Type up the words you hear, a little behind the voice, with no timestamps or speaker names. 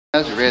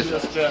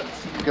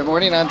Good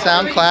morning on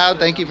SoundCloud.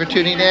 Thank you for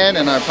tuning in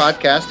and our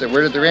podcast at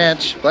Word of the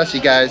Ranch. Bless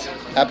you guys.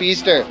 Happy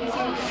Easter.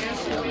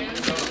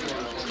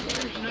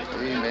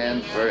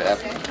 Amen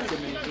forever.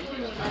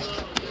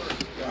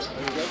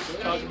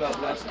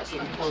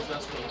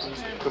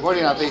 Good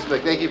morning on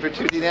Facebook. Thank you for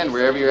tuning in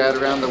wherever you're at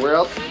around the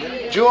world.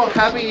 Jewel,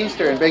 happy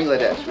Easter in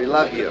Bangladesh. We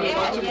love you.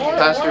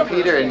 Pastor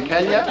Peter in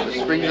Kenya, the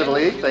Springs of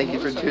Belief. Thank you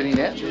for tuning in.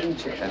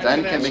 And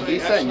Danica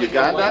Magisa in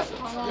Uganda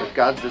with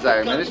God's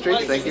Desire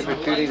Ministries. Thank you for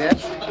tuning in.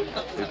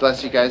 We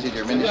bless you guys in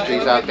your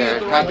ministries out there.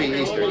 Happy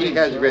Easter. He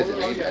has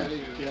risen.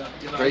 Amen.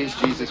 Praise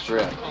Jesus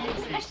forever.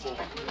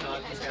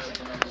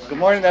 Good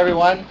morning,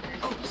 everyone.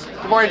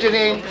 Good morning,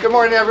 Janine. Good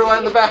morning, everyone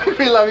in the back.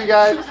 We love you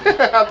guys.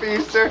 Happy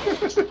Easter.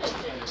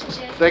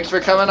 Thanks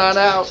for coming on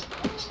out.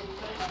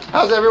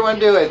 How's everyone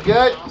doing?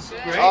 Good?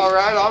 Great. All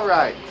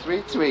right.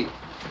 Sweet.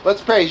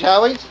 Let's pray,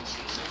 shall we?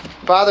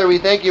 Father, we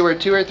thank you where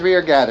two or three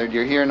are gathered.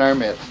 You're here in our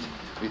midst.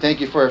 We thank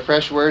you for a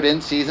fresh word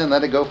in season.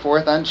 Let it go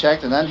forth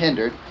unchecked and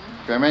unhindered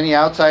from any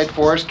outside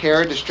force,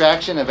 care, or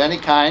distraction of any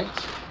kind.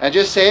 And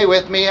just say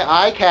with me,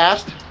 I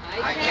cast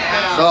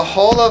the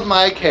whole of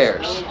my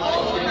cares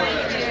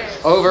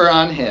over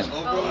on him,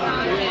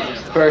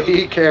 for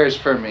he cares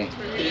for me.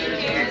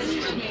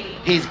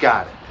 He's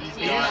got it.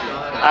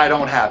 I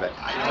don't have it.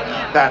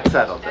 That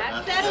settles it.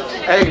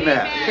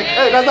 Amen.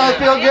 Hey, doesn't that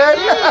feel good?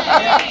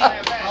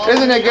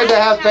 Isn't it good to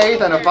have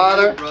faith in a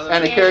father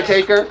and a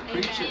caretaker?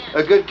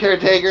 A good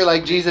caretaker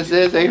like Jesus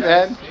is.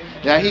 Amen.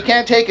 Now, he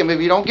can't take him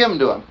if you don't give him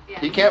to him.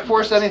 He can't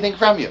force anything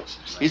from you.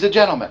 He's a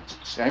gentleman.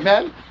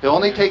 Amen. He'll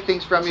only take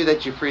things from you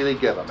that you freely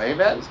give him.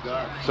 Amen.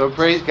 So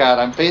praise God.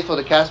 I'm faithful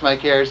to cast my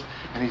cares,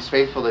 and he's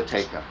faithful to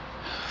take them.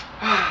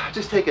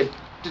 Just take a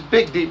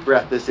big, deep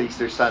breath this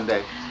Easter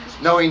Sunday,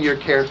 knowing you're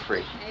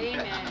carefree.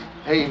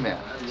 Amen.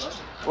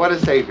 What a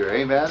Savior.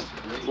 Amen.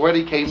 What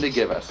he came to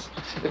give us.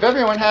 If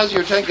everyone has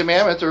your Ten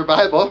Commandments or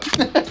Bible,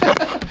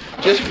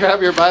 just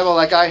grab your Bible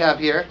like I have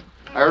here.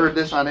 I ordered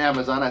this on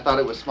Amazon. I thought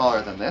it was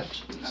smaller than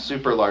this.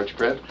 Super large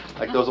print.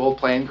 Like those old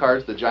playing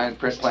cards, the giant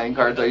print playing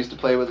cards I used to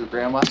play with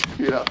Grandma.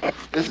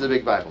 This is a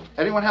big Bible.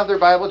 Anyone have their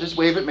Bible? Just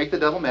wave it, make the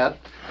devil mad.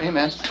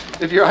 Amen.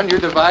 If you're on your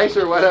device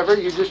or whatever,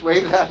 you just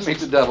wave that and make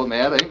the devil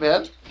mad.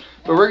 Amen.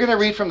 But we're going to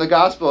read from the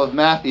Gospel of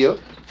Matthew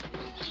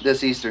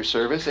this Easter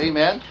service.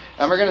 Amen.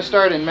 And we're going to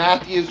start in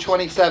Matthew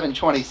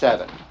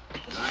 27:27.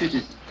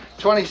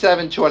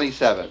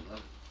 27:27.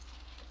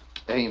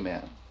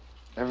 Amen.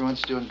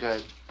 Everyone's doing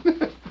good.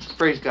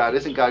 Praise God.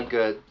 Isn't God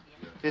good?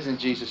 Isn't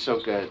Jesus so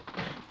good?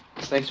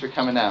 Thanks for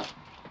coming out.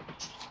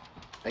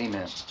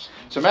 Amen.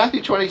 So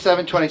Matthew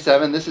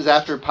 27:27, this is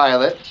after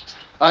Pilate,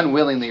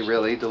 unwillingly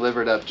really,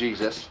 delivered up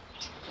Jesus.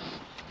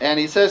 And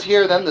he says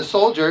here, then the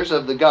soldiers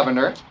of the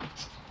governor,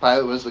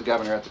 Pilate was the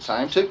governor at the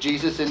time, took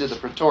Jesus into the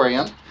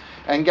praetorium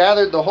and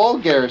gathered the whole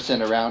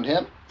garrison around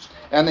him.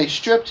 And they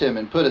stripped him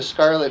and put a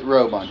scarlet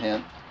robe on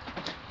him.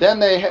 Then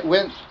they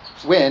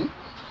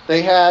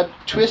had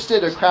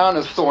twisted a crown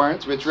of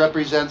thorns, which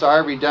represents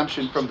our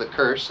redemption from the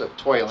curse of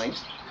toiling.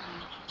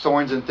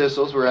 Thorns and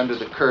thistles were under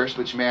the curse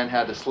which man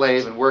had to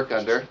slave and work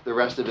under the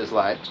rest of his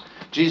life.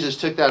 Jesus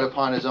took that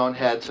upon his own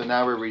head, so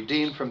now we're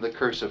redeemed from the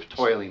curse of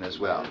toiling as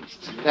well.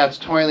 That's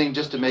toiling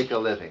just to make a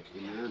living.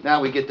 Now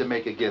we get to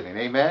make a giving.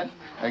 Amen?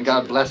 And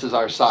God blesses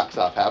our socks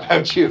off. How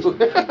about you?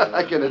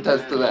 I can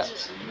attest to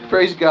that.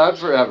 Praise God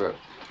forever.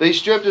 They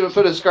stripped him and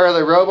put a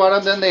scarlet robe on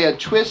him. Then they had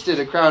twisted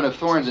a crown of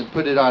thorns and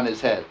put it on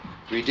his head,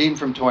 redeemed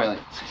from toiling,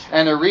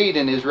 and a reed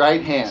in his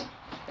right hand.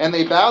 And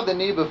they bowed the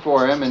knee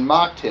before him and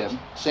mocked him,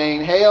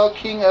 saying, Hail,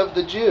 King of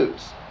the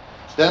Jews!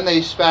 Then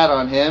they spat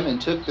on him and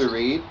took the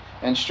reed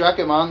and struck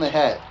him on the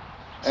head.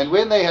 And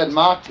when they had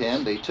mocked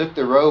him, they took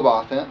the robe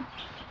off him,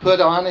 put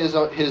on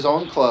his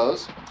own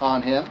clothes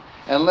on him,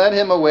 and led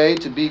him away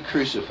to be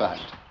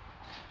crucified.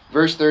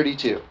 Verse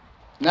 32.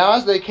 Now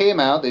as they came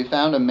out, they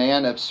found a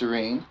man of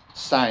Cyrene,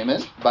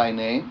 Simon by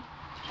name.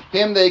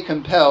 Him they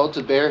compelled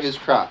to bear his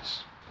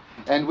cross.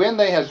 And when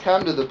they had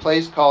come to the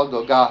place called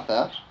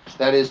Golgotha,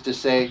 that is to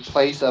say,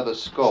 place of a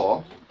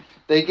skull,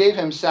 they gave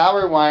him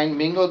sour wine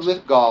mingled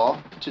with gall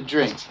to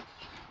drink.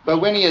 But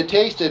when he had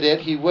tasted it,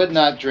 he would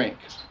not drink.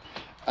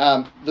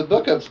 The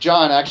book of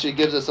John actually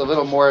gives us a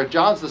little more.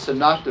 John's the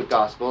synoptic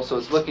gospel, so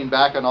it's looking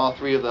back on all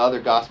three of the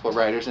other gospel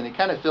writers, and he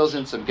kind of fills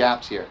in some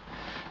gaps here.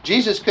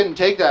 Jesus couldn't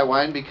take that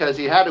wine because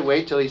he had to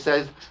wait till he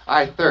says,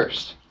 I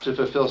thirst, to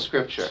fulfill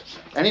Scripture.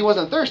 And he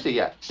wasn't thirsty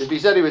yet. If he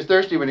said he was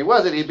thirsty when he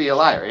wasn't, he'd be a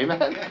liar.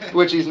 Amen?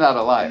 Which he's not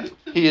a liar.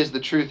 He is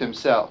the truth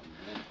himself.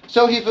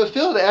 So he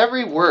fulfilled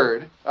every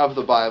word of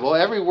the Bible,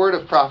 every word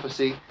of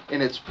prophecy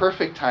in its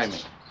perfect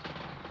timing.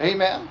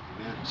 Amen?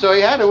 So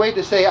he had to wait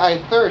to say, I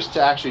thirst,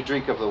 to actually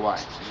drink of the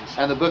wine.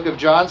 And the book of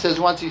John says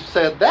once he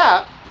said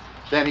that,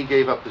 then he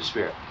gave up the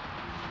Spirit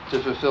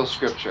to fulfill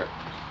Scripture.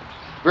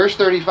 Verse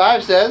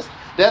 35 says,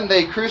 Then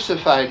they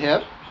crucified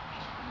him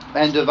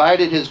and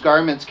divided his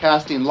garments,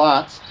 casting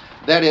lots,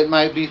 that it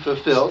might be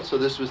fulfilled. So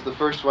this was the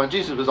first one.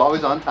 Jesus was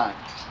always on time.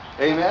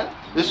 Amen?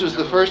 This was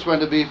the first one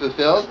to be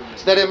fulfilled,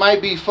 that it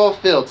might be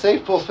fulfilled. Say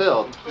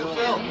fulfilled.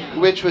 Fulfilled.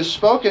 Which was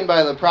spoken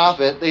by the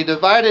prophet, they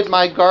divided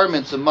my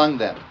garments among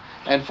them,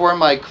 and for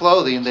my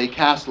clothing they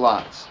cast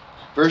lots.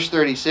 Verse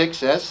 36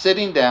 says,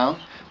 sitting down,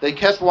 they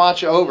kept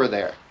watch over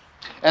there.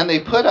 And they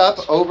put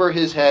up over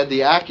his head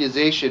the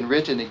accusation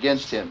written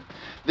against him.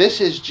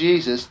 This is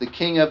Jesus, the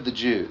King of the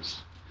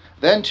Jews.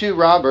 Then 2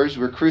 robbers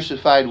were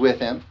crucified with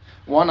him,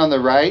 one on the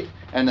right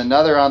and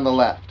another on the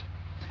left.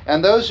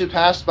 And those who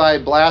passed by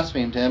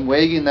blasphemed him,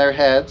 wagging their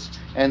heads,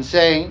 and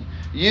saying,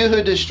 you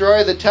who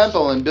destroy the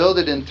temple and build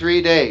it in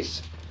 3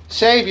 days,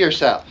 save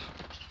yourself.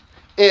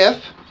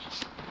 If,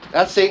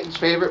 that's Satan's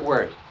favorite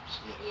word.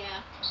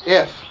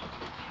 Yeah. If.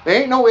 There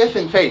ain't no if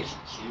in faith.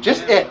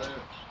 Just if.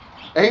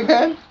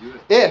 Amen?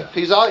 If.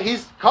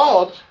 He's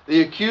called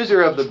the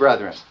accuser of the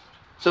brethren.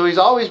 So he's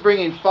always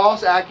bringing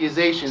false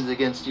accusations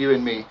against you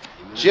and me,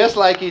 just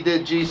like he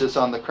did Jesus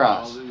on the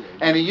cross.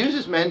 And he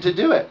uses men to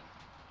do it.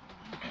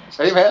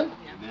 Amen?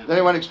 Does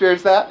anyone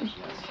experience that?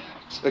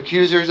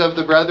 Accusers of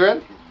the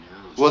brethren?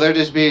 Well, they're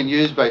just being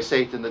used by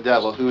Satan the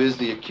devil, who is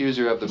the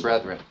accuser of the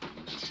brethren.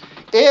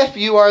 If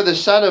you are the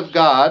Son of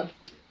God,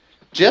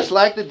 just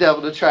like the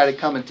devil to try to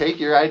come and take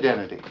your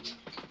identity.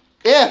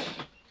 If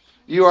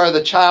you are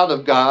the child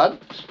of God,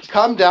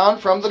 come down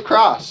from the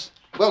cross.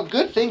 Well,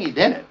 good thing he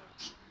didn't.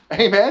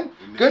 Amen?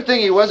 Good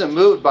thing he wasn't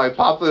moved by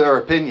popular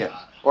opinion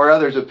or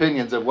others'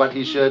 opinions of what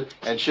he should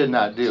and should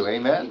not do.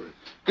 Amen?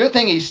 Good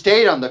thing he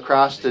stayed on the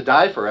cross to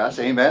die for us.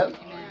 Amen?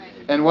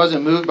 And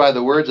wasn't moved by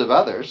the words of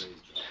others.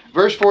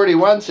 Verse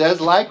 41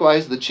 says,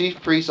 likewise the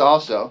chief priests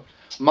also,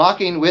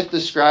 mocking with the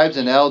scribes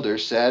and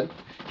elders, said,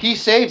 he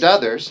saved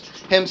others,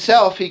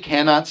 himself he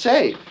cannot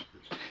save.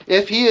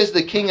 If he is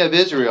the King of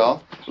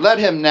Israel, let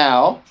him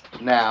now,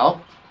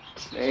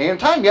 ain't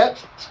time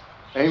yet.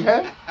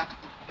 Amen?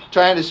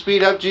 Trying to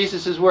speed up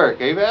Jesus' work.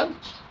 Amen?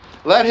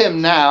 Let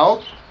him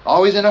now,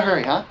 always in a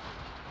hurry, huh?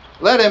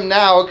 Let him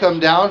now come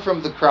down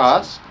from the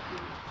cross,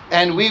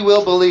 and we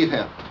will believe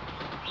him.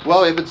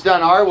 Well, if it's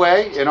done our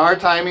way, in our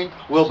timing,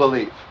 we'll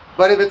believe.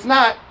 But if it's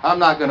not, I'm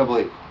not going to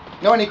believe.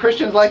 Know any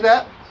Christians like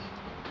that?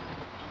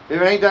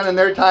 If it ain't done in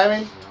their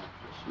timing,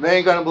 they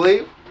ain't going to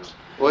believe?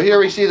 Well, here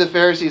we see the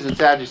Pharisees and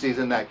Sadducees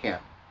in that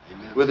camp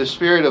with a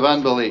spirit of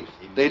unbelief.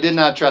 They did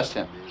not trust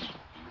him.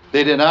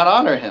 They did not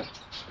honor him.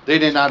 They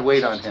did not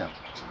wait on him.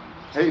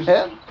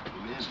 Amen?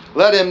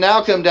 Let him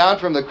now come down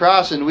from the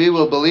cross and we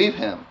will believe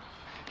him.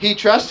 He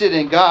trusted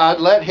in God.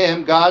 Let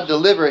him, God,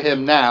 deliver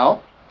him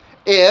now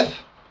if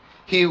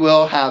he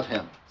will have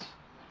him.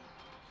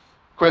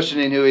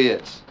 Questioning who he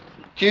is.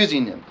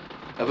 Accusing him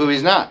of who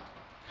he's not.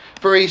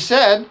 For he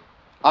said,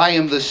 I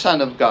am the Son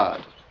of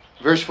God.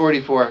 Verse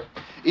 44.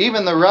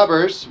 Even the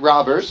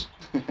robbers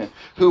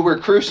who were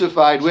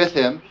crucified with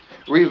him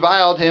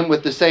reviled him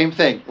with the same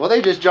thing. Well,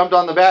 they just jumped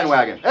on the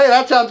bandwagon. Hey,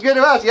 that sounds good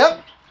to us.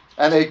 Yep.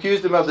 And they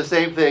accused him of the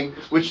same thing,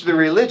 which the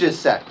religious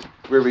sect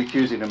were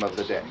accusing him of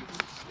the day.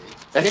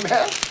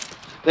 Amen?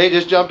 They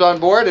just jumped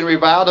on board and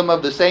reviled him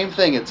of the same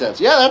thing, it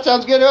says. Yeah, that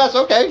sounds good to us.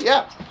 Okay,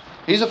 yeah.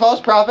 He's a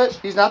false prophet.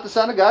 He's not the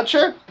Son of God.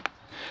 Sure.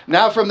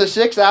 Now from the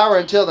 6th hour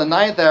until the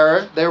 9th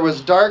hour, there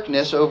was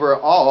darkness over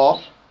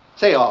all,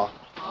 say all,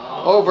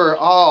 over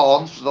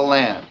all the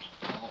land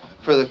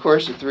for the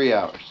course of 3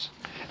 hours.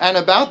 And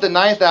about the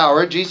 9th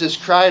hour, Jesus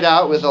cried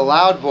out with a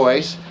loud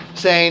voice,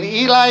 saying,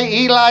 Eli,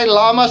 Eli,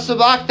 lama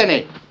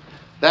sabachthani.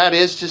 That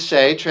is to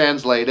say,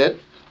 translated,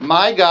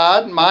 my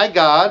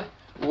God,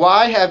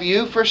 why have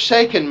you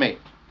forsaken me?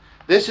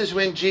 This is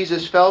when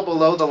Jesus fell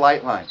below the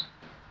light line.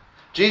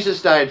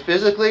 Jesus died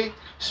physically,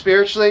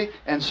 spiritually,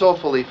 and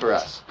soulfully for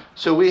us.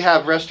 So we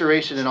have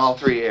restoration in all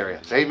 3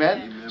 areas.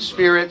 Amen?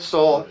 Spirit,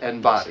 soul,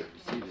 and body.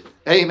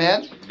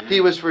 Amen?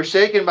 He was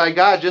forsaken by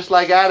God just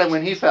like Adam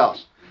when he fell.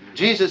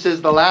 Jesus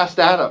is the last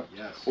Adam.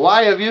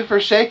 Why have you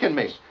forsaken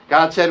me?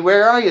 God said,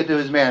 where are you to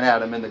his man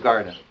Adam in the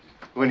garden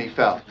when he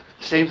fell?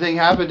 Same thing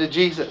happened to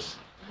Jesus.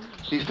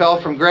 He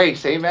fell from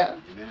grace.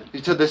 Amen?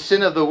 So the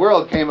sin of the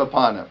world came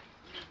upon him.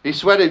 He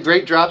sweated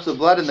great drops of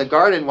blood in the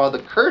garden while the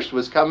curse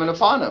was coming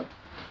upon him.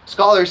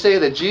 Scholars say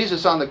that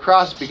Jesus on the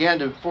cross began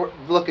to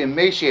look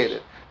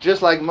emaciated,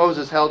 just like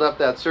Moses held up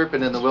that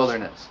serpent in the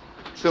wilderness.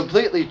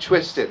 Completely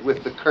twisted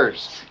with the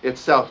curse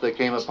itself that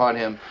came upon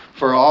him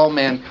for all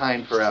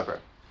mankind forever.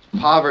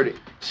 Poverty,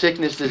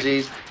 sickness,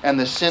 disease, and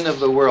the sin of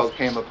the world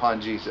came upon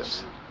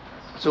Jesus.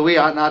 So we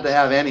ought not to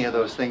have any of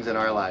those things in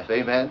our life.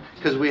 Amen?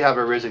 Because we have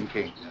a risen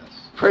King.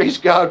 Praise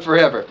God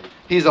forever.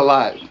 He's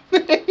alive.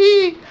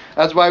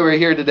 That's why we're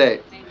here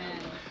today. Amen.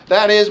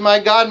 That is, my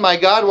God,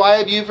 why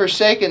have you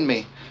forsaken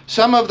me?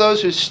 Some of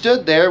those who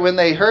stood there when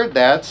they heard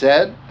that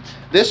said,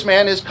 this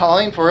man is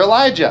calling for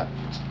Elijah.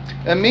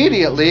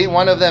 Immediately,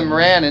 one of them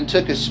ran and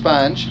took a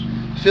sponge,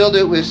 filled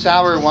it with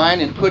sour wine,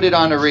 and put it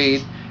on a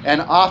reed,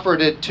 and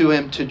offered it to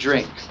him to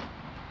drink.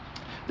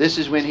 This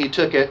is when he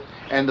took it,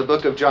 and the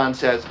book of John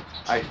says,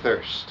 I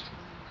thirst.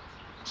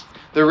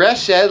 The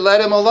rest said, let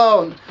him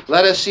alone.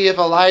 Let us see if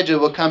Elijah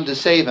will come to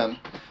save him.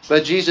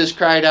 But Jesus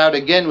cried out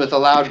again with a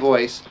loud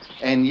voice,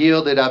 and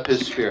yielded up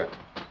his spirit.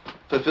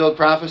 Fulfilled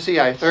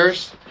prophecy, I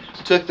thirst.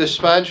 took the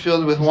sponge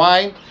filled with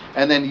wine,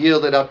 and then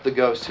yielded up the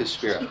ghost his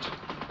spirit.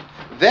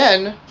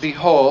 Then,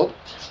 behold,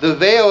 the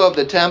veil of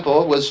the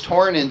temple was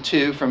torn in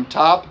two from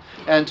top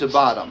and to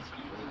bottom.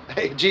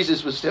 Hey,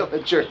 Jesus was still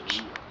in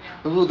church.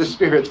 Ooh, the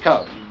Spirit's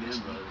come.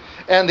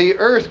 And the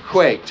earth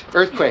quaked.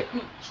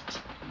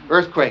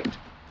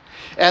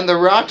 And the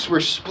rocks were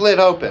split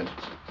open.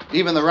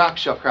 Even the rocks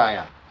shall cry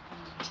out.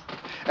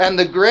 And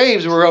the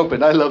graves were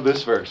opened. I love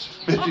this verse,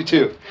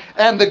 52.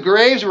 And the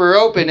graves were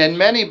opened, and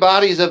many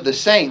bodies of the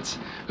saints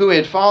who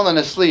had fallen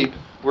asleep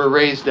were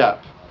raised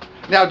up.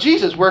 Now,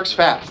 Jesus works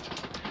fast.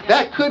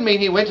 That could mean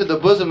he went to the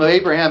bosom of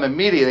Abraham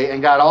immediately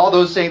and got all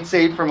those saints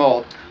saved from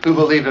old who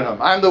believed in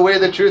him. I'm the way,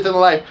 the truth, and the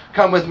life.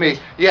 Come with me.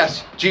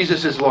 Yes,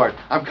 Jesus is Lord.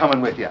 I'm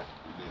coming with you.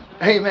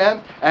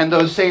 Amen. And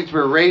those saints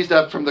were raised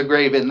up from the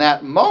grave in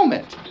that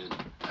moment.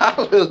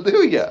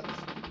 Hallelujah.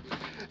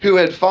 Who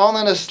had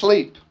fallen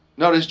asleep.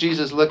 Notice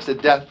Jesus looks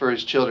at death for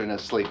his children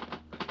asleep.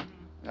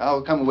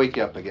 I'll come and wake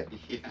you up again.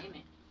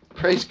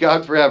 Praise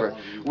God forever.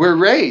 We're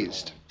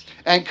raised.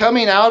 And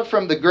coming out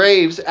from the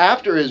graves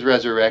after his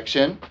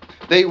resurrection,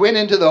 they went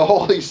into the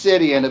holy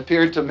city and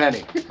appeared to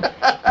many.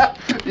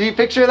 Do you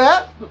picture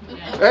that?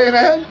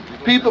 Amen.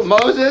 People,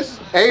 Moses,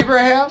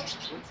 Abraham,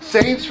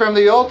 saints from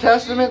the Old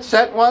Testament,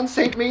 sent ones,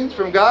 saint means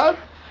from God,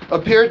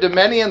 appeared to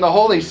many in the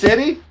holy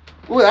city.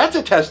 Ooh, that's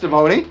a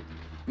testimony.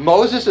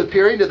 Moses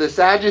appearing to the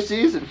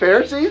Sadducees and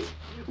Pharisees.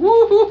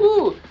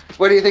 Woo-hoo-hoo.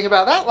 What do you think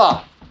about that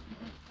law?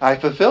 I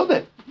fulfilled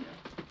it.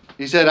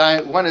 He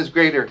said, one is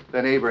greater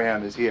than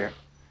Abraham is here.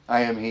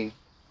 I am he.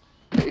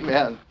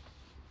 Amen.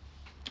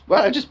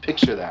 Well, I just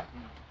picture that.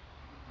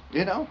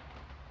 You know?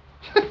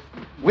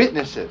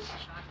 Witnesses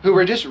who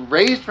were just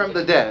raised from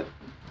the dead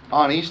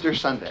on Easter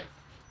Sunday.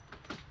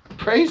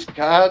 Praise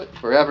God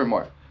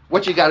forevermore.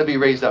 What you got to be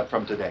raised up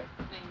from today?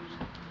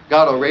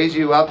 God will raise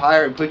you up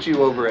higher and put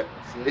you over it.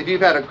 If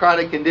you've had a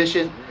chronic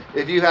condition,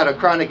 if you had a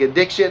chronic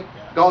addiction,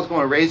 God's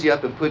going to raise you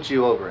up and put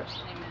you over it.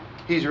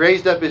 He's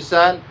raised up his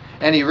son,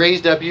 and he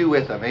raised up you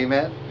with him.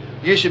 Amen.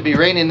 You should be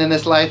reigning in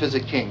this life as a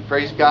king.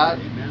 Praise God.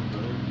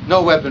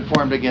 No weapon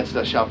formed against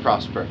us shall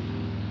prosper.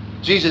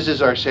 Jesus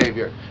is our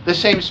Savior. The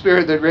same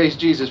Spirit that raised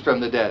Jesus from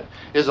the dead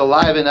is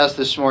alive in us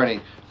this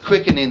morning,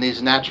 quickening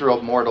these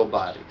natural mortal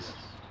bodies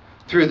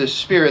through the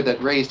Spirit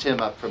that raised him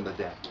up from the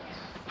dead.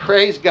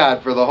 Praise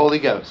God for the Holy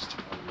Ghost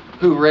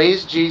who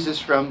raised Jesus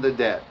from the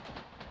dead.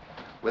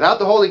 Without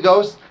the Holy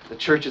Ghost, the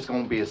church is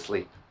going to be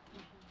asleep.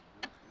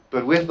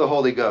 But with the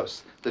Holy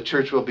Ghost, the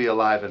church will be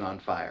alive and on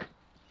fire.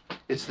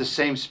 It's the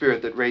same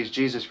Spirit that raised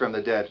Jesus from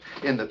the dead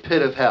in the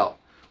pit of hell,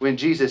 when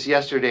Jesus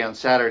yesterday on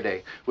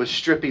Saturday was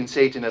stripping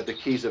Satan of the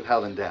keys of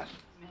hell and death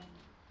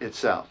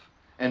itself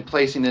and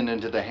placing it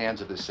into the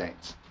hands of the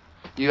saints.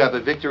 You have a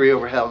victory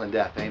over hell and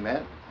death.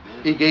 Amen.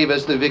 He gave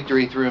us the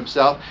victory through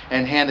himself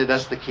and handed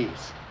us the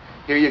keys.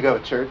 Here you go,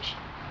 church.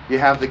 You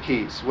have the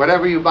keys.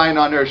 Whatever you bind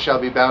on earth shall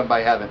be bound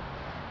by heaven.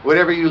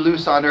 Whatever you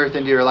loose on earth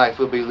into your life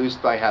will be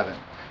loosed by heaven.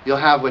 You'll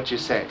have what you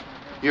say.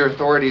 Your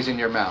authority's in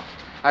your mouth.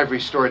 I've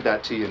restored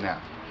that to you now.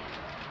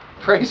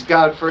 Praise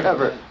God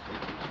forever.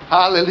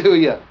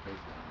 Hallelujah.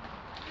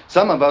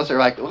 Some of us are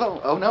like,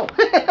 whoa, oh no.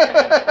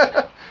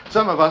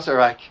 Some of us are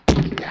like,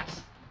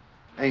 yes.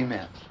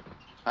 Amen.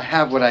 I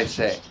have what I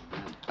say.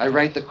 I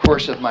write the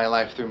course of my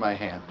life through my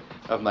hand,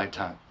 of my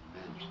tongue.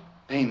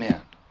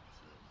 Amen.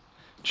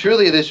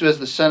 Truly this was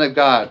the Son of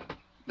God,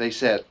 they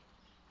said.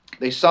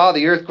 They saw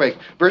the earthquake.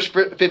 Verse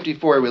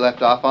 54 we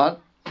left off on.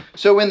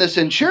 So when the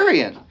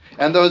centurion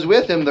and those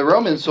with him, the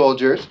Roman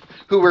soldiers,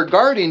 who were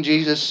guarding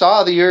Jesus,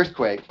 saw the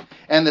earthquake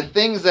and the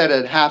things that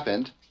had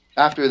happened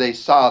after they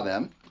saw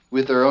them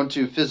with their own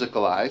two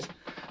physical eyes,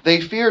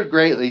 they feared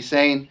greatly,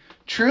 saying,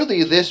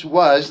 truly this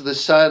was the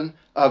Son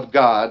of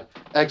God!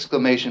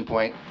 Exclamation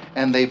point.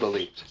 And they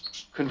believed.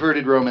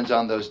 Converted Romans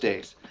on those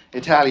days.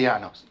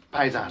 Italianos,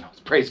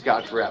 paisanos. Praise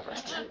God forever.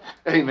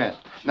 Amen.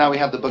 Now we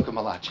have the book of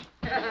Malachi.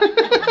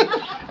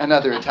 And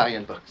other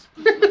Italian books.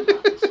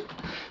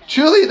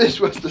 Truly this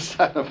was the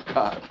Son of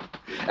God.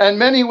 And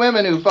many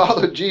women who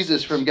followed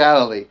Jesus from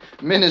Galilee,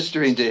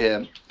 ministering to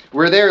him,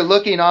 were there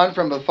looking on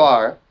from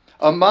afar,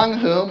 among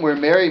whom were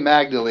Mary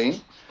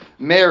Magdalene,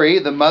 Mary,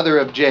 the mother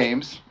of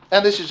James.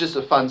 And this is just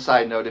a fun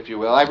side note, if you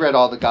will. I've read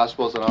all the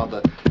Gospels and all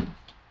the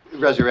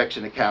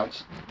resurrection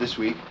accounts this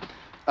week.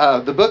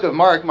 The book of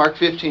Mark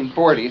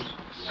 15:40,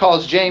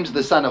 calls James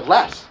the son of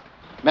less.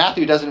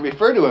 Matthew doesn't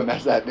refer to him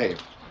as that name.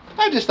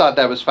 I just thought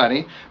that was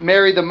funny.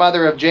 Mary, the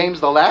mother of James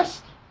the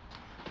less.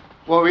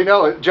 Well, we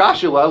know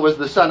Joshua was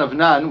the son of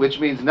none, which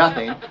means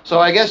nothing. So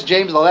I guess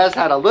James the less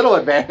had a little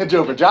advantage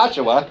over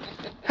Joshua.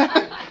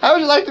 How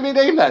would you like to be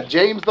named that?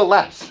 James the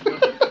less.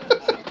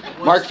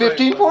 Mark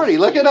 15:40,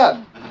 look it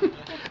up.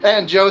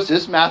 And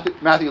Joseph,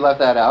 Matthew left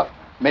that out.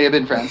 May have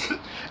been friends.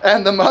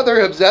 And the mother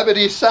of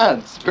Zebedee's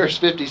sons. Verse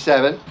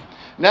 57.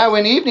 Now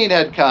when evening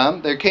had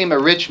come, there came a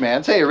rich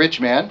man. Say a rich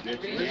man.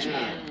 Rich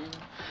man.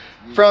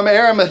 From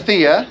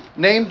Arimathea,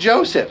 named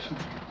Joseph.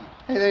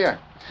 Hey, there you are.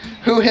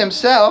 Who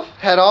himself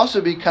had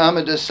also become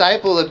a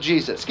disciple of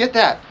Jesus. Get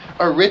that.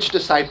 A rich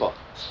disciple.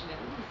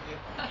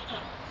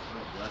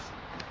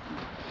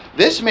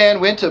 This man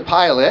went to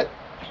Pilate.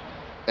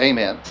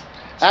 Amen.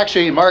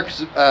 Actually,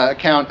 Mark's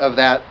account of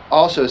that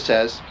also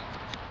says,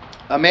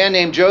 a man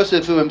named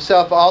Joseph, who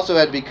himself also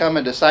had become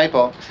a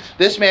disciple.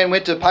 This man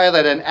went to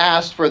Pilate and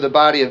asked for the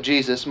body of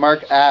Jesus.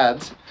 Mark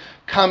adds,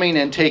 coming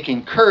and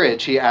taking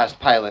courage, he asked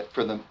Pilate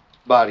for the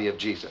body of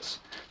Jesus.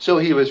 So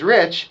he was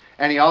rich,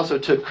 and he also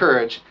took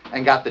courage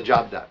and got the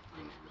job done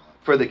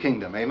for the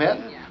kingdom.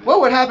 Amen? Yeah.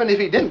 What would happen if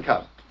he didn't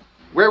come?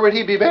 Where would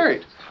he be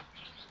buried?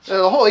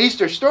 The whole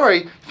Easter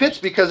story fits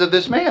because of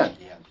this man,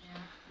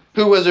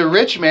 who was a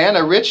rich man,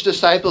 a rich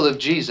disciple of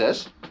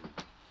Jesus,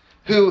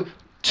 who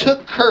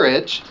took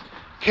courage,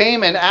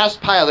 came and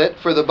asked Pilate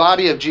for the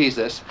body of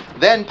Jesus.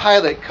 Then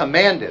Pilate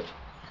commanded,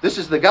 this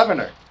is the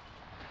governor,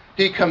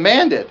 he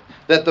commanded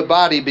that the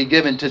body be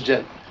given to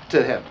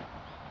him,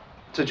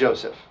 to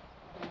Joseph.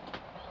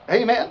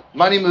 Amen.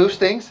 Money moves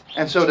things,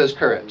 and so does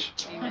courage.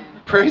 Amen.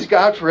 Praise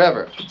God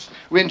forever.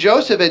 When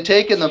Joseph had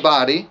taken the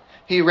body,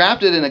 he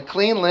wrapped it in a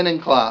clean linen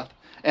cloth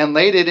and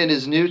laid it in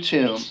his new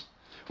tomb,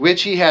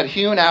 which he had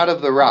hewn out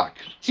of the rock.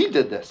 He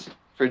did this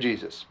for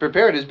Jesus,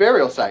 prepared his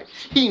burial site.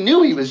 He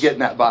knew he was getting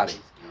that body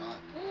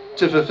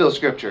to fulfill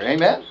Scripture.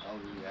 Amen?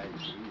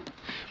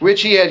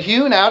 Which he had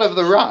hewn out of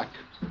the rock.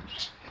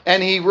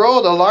 And he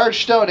rolled a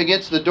large stone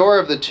against the door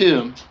of the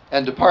tomb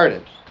and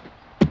departed.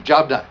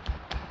 Job done.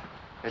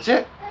 That's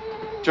it.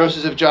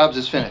 Joseph's job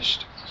is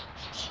finished.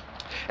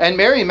 And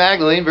Mary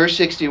Magdalene, verse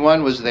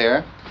 61, was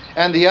there,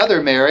 and the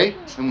other Mary,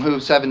 whom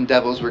 7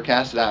 devils were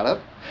cast out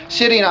of,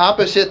 sitting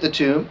opposite the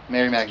tomb,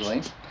 Mary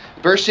Magdalene.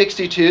 Verse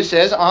 62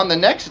 says, on the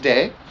next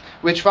day,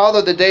 which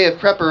followed the day of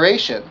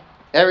preparation,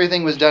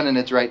 everything was done in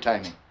its right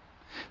timing.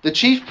 The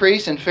chief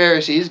priests and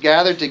Pharisees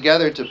gathered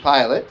together to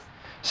Pilate,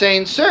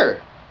 saying,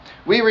 Sir,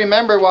 we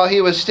remember while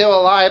he was still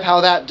alive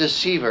how that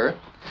deceiver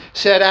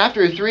said,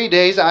 after 3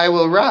 days I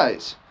will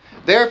rise.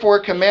 Therefore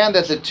command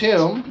that the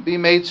tomb be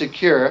made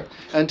secure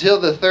until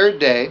the 3rd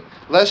day,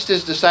 lest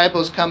his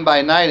disciples come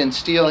by night and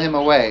steal him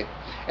away,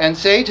 and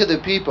say to the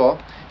people,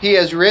 he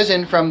has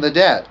risen from the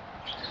dead.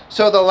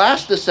 So the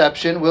last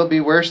deception will be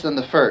worse than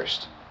the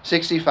first.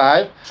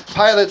 65,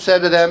 Pilate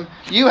said to them,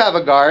 you have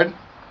a guard.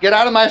 Get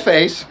out of my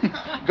face.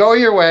 Go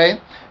your way.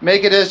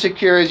 Make it as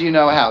secure as you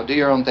know how. Do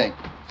your own thing.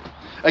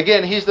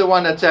 Again, he's the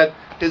one that said,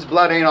 his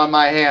blood ain't on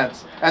my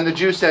hands. And the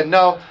Jews said,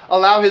 no,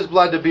 allow his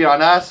blood to be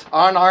on us,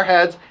 on our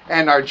heads,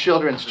 and our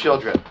children's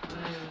children.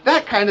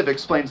 That kind of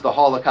explains the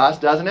Holocaust,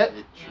 doesn't it?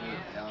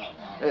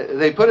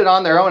 They put it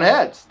on their own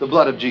heads, the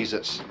blood of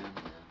Jesus.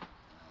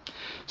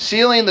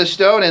 Sealing the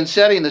stone and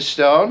setting the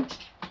stone,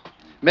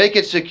 make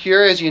it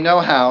secure as you know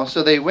how.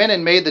 So they went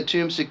and made the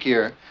tomb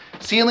secure,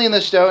 sealing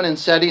the stone and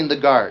setting the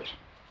guard.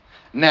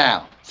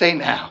 Now. Say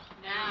now.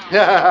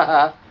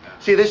 Now.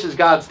 See, this is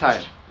God's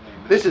time.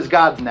 This is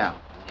God's now.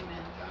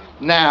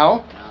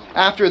 Now,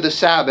 after the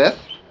Sabbath,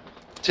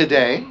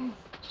 today,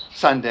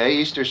 Sunday,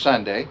 Easter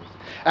Sunday,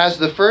 as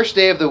the first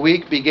day of the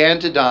week began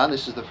to dawn,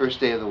 this is the first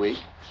day of the week,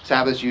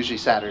 Sabbath's usually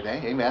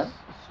Saturday, amen.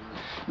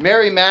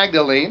 Mary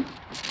Magdalene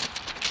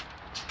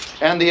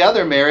and the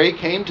other Mary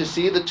came to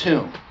see the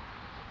tomb.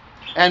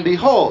 And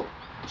behold,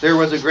 there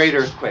was a great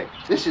earthquake.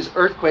 This is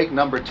earthquake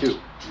number 2.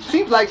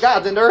 Seems like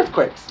God's into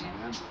earthquakes.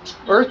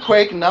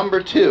 Earthquake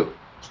number 2.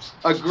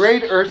 A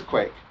great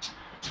earthquake.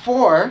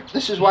 For,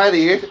 this is why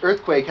the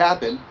earthquake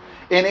happened,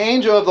 an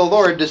angel of the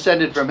Lord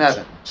descended from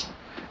heaven.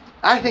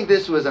 I think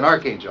this was an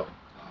archangel.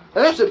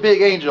 Now, that's a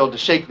big angel to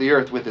shake the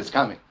earth with his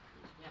coming.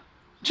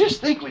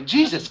 Just think when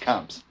Jesus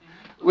comes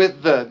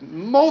with the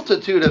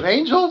multitude of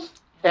angels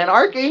and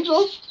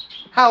archangels,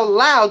 how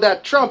loud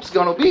that trump's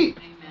going to be.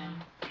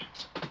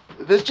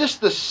 There's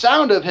just the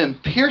sound of him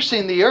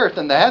piercing the earth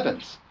and the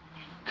heavens,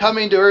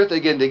 coming to earth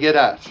again to get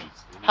us.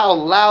 How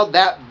loud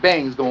that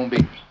bang's going to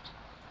be.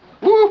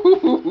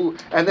 Woo-hoo-hoo-hoo.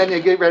 And then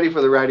you get ready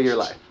for the ride of your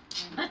life.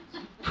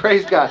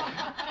 Praise God.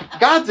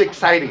 God's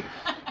exciting.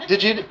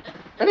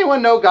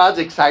 Anyone know God's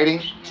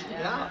exciting?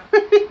 Yeah.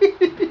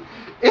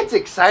 It's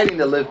exciting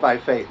to live by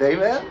faith.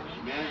 Amen?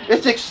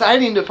 It's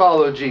exciting to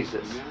follow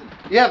Jesus.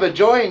 You have a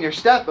joy in your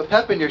step, a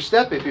pep in your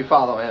step if you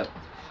follow him.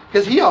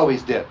 Because he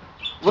always did.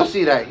 We'll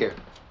see that here.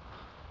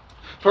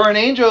 For an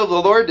angel of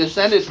the Lord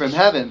descended from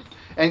heaven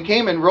and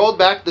came and rolled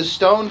back the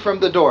stone from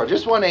the door.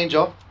 Just one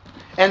angel.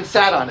 And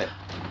sat on it.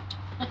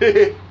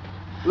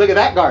 Look at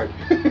that guard.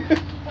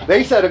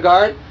 They set a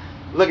guard.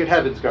 Look at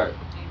heaven's guard.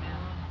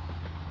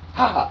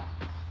 Ha ha.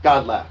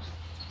 God laughs.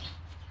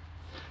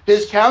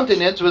 His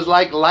countenance was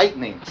like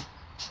lightning,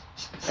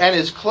 and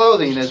his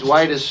clothing as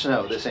white as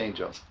snow, this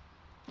angel.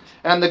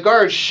 And the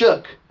guard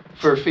shook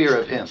for fear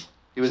of him.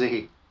 He was a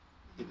he.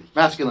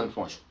 Masculine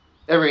form.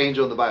 Every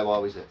angel in the Bible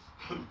always is.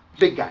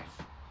 Big guys.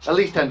 At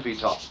least 10 feet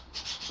tall.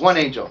 One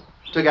angel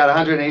took out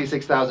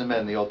 186,000 men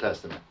in the Old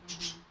Testament.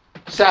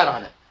 Sat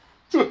on it.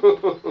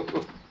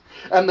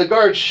 And the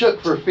guard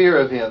shook for fear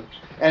of him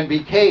and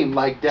became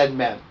like dead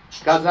men.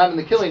 God's not in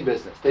the killing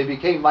business. They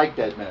became like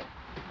dead men.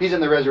 He's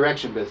in the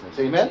resurrection business.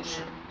 Amen?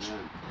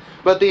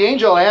 But the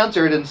angel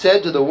answered and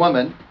said to the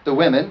women,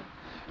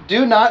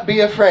 do not be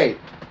afraid.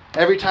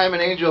 Every time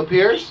an angel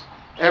appears,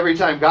 every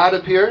time God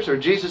appears or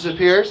Jesus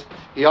appears,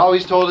 He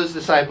always told his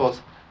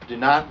disciples, do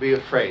not be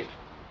afraid.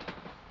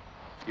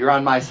 You're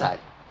on my side.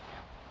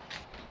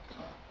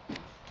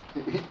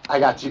 I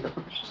got you.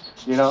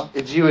 You know,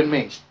 it's you and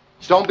me.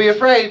 Don't be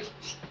afraid.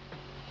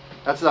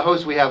 That's the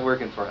host we have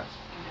working for us.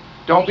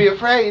 Don't be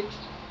afraid.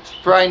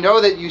 For I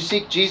know that you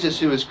seek Jesus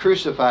who is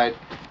crucified.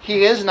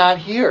 He is not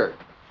here,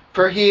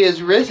 for he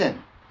is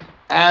risen,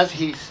 as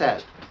he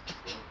said.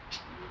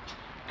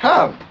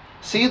 Come,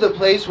 see the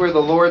place where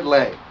the Lord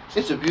lay.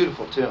 It's a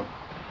beautiful tomb,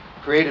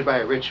 created by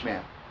a rich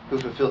man who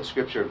fulfilled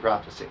scripture and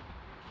prophecy.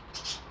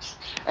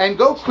 And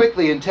go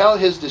quickly and tell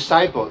his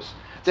disciples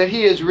that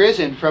he is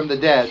risen from the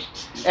dead,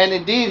 and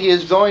indeed he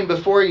is going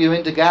before you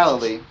into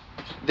Galilee.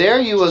 There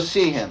you will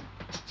see him.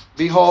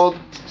 Behold,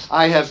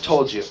 I have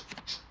told you.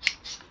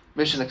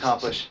 Mission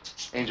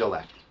accomplished. Angel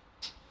left.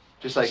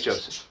 Just like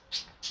Joseph,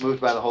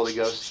 moved by the Holy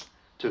Ghost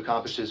to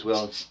accomplish his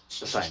will and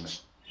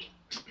assignment.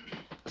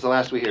 That's the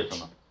last we hear from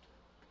him.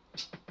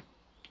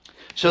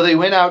 So they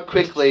went out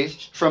quickly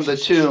from the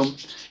tomb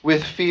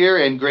with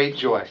fear and great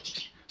joy.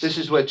 This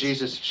is what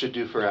Jesus should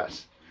do for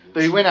us.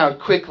 They went out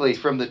quickly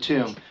from the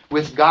tomb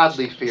with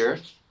godly fear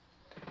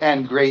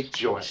and great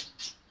joy.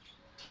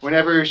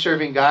 Whenever you're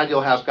serving God,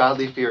 you'll have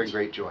godly fear and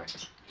great joy.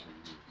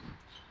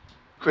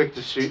 Quick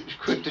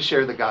to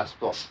share the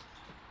gospel.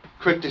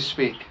 Quick to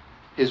speak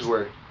his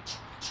word.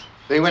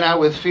 They went out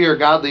with fear,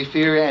 godly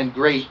fear, and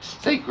great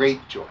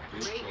joy.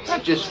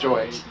 Not just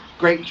joy,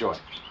 great joy.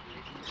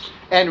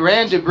 And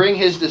ran to bring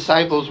his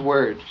disciples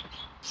word.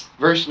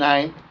 Verse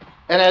 9,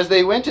 and as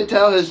they went to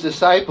tell his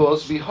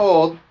disciples,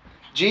 behold,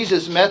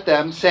 Jesus met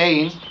them,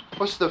 saying,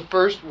 what's the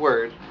first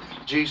word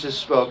Jesus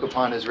spoke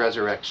upon his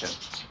resurrection?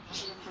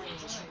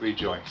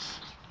 Rejoice.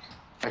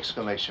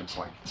 Exclamation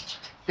point.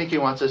 Think he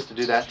wants us to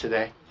do that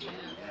today?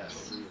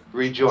 Yes.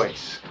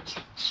 Rejoice.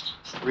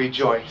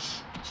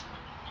 Rejoice.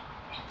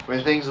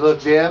 When things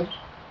look dim,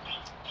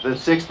 the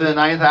 6th to the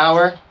 9th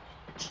hour,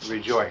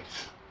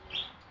 rejoice.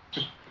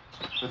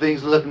 When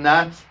things look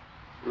nuts,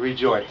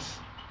 rejoice.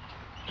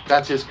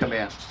 That's his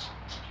command.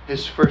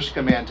 His first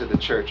command to the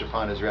church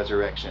upon his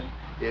resurrection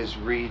is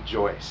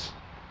rejoice.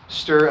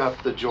 Stir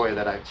up the joy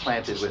that I've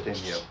planted within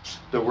you.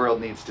 The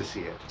world needs to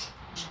see it.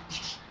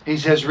 He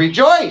says,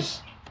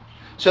 rejoice!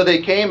 So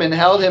they came and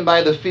held him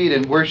by the feet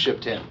and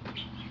worshipped him.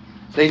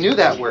 They knew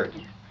that word.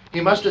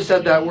 He must have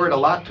said that word a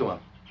lot to them.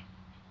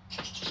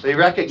 They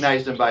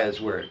recognized him by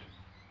his word.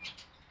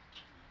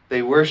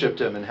 They worshipped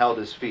him and held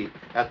his feet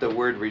at the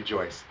word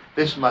rejoice.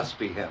 This must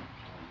be him.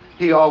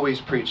 He always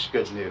preached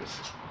good news.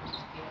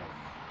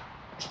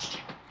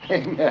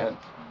 Amen.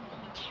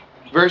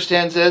 Verse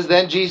 10 says,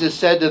 then Jesus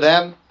said to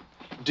them,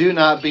 do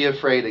not be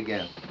afraid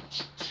again.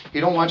 He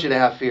don't want you to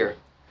have fear.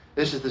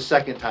 This is the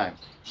second time.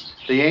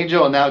 The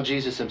angel and now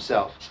Jesus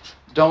himself.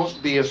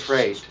 Don't be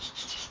afraid.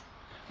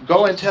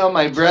 Go and tell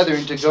my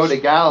brethren to go to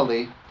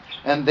Galilee,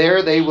 and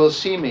there they will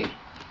see me.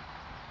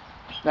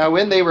 Now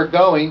when they were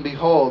going,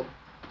 behold,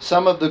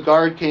 some of the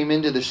guard came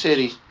into the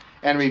city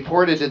and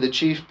reported to the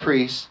chief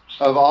priests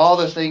of all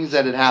the things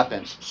that had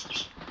happened.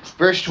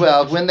 Verse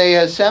 12, when they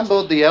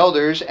assembled the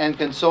elders and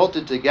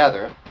consulted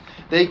together,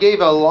 they gave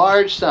a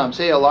large sum,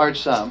 say a large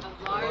sum,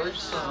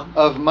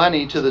 of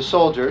money to the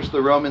soldiers,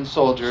 the Roman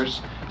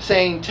soldiers,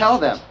 saying, tell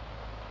them.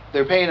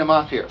 They're paying them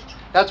off here.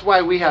 That's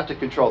why we have to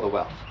control the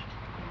wealth.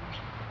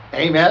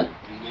 Amen?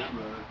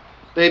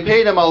 They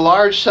paid him a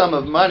large sum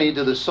of money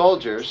to the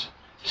soldiers,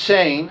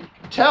 saying,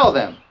 tell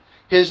them,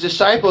 his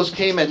disciples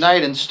came at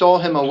night and stole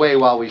him away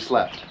while we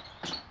slept.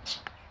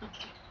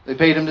 They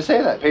paid him to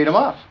say that, paid him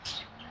off.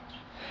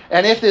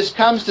 And if this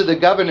comes to the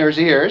governor's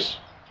ears,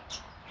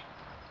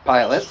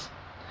 Pilate's,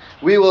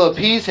 we will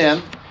appease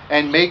him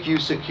and make you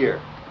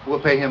secure. We'll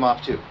pay him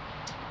off too.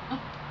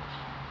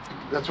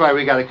 That's why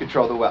we got to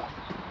control the wealth.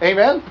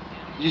 Amen?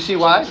 You see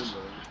why?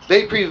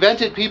 They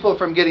prevented people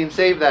from getting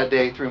saved that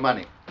day through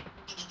money.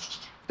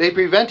 They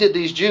prevented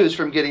these Jews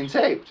from getting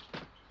saved.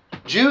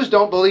 Jews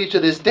don't believe to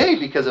this day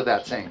because of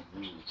that saying.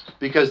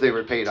 Because they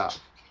were paid off.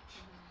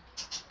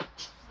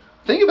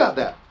 Think about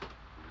that.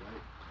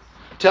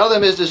 Tell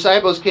them his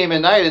disciples came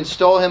at night and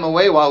stole him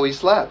away while we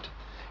slept.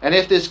 And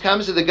if this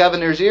comes to the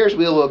governor's ears,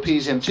 we will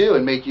appease him too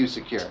and make you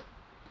secure.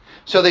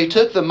 So they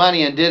took the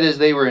money and did as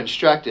they were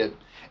instructed.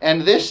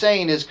 And this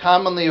saying is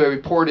commonly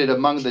reported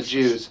among the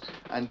Jews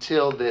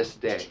until this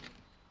day.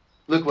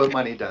 Look what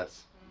money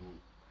does.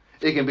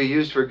 It can be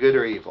used for good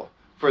or evil.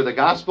 For the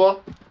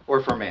gospel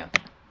or for man.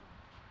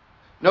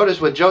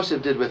 Notice what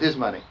Joseph did with his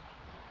money.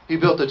 He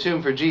built a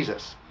tomb for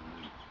Jesus.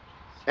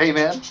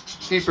 Amen.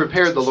 He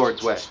prepared the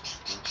Lord's way.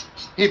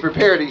 He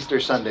prepared Easter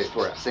Sunday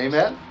for us.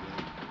 Amen.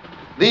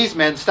 These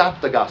men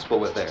stopped the gospel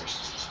with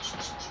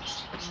theirs.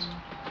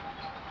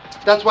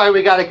 That's why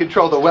we got to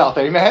control the wealth.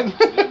 Amen.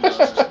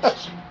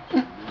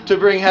 To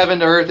bring heaven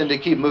to earth and to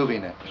keep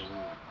moving it.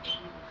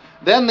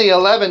 Then the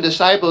 11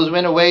 disciples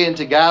went away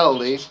into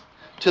Galilee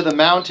to the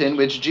mountain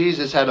which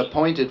Jesus had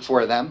appointed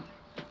for them.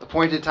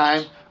 Appointed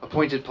time,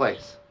 appointed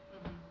place.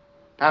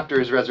 After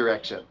his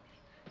resurrection.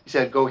 He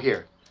said, go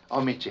here.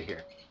 I'll meet you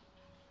here.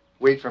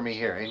 Wait for me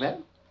here.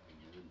 Amen?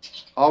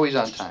 Always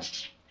on time.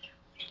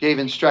 gave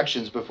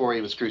instructions before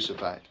he was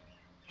crucified.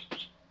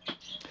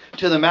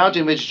 To the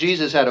mountain which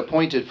Jesus had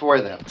appointed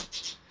for them.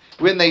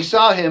 When they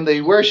saw him,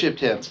 they worshipped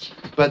him,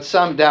 but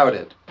some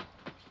doubted.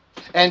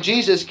 And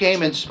Jesus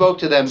came and spoke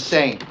to them,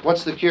 saying,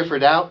 what's the cure for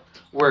doubt?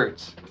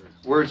 Words.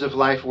 Words of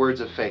life, words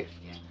of faith.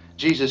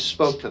 Jesus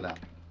spoke to them,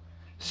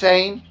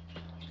 saying,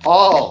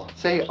 all.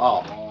 Say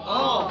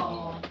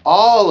all.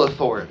 All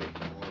authority.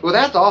 Well,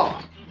 that's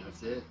all.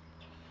 That's it.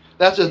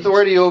 That's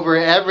authority over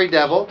every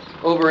devil,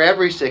 over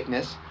every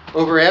sickness,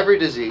 over every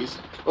disease,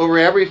 over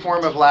every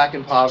form of lack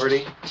and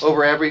poverty,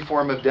 over every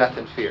form of death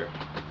and fear.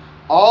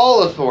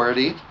 All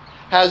authority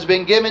has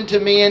been given to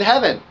me in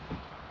heaven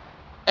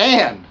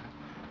and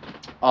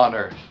on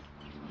earth.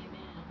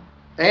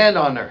 And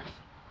on earth.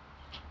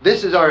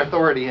 This is our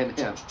authority in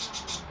him.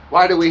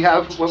 Why do we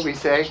have what we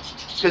say?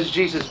 Because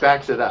Jesus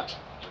backs it up.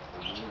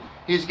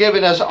 He's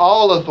given us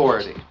all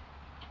authority.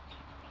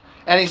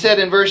 And he said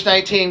in verse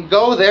 19,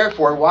 go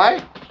therefore.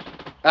 Why?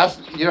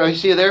 You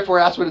see therefore,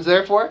 ask what it's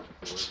there for?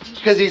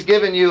 Because he's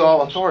given you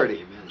all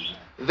authority.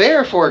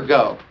 Therefore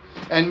go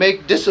and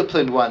make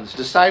disciplined ones,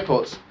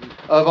 disciples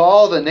of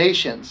all the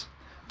nations,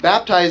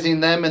 baptizing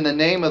them in the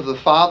name of the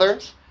Father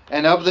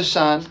and of the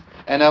Son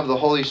and of the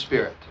Holy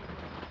Spirit.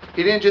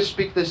 He didn't just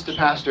speak this to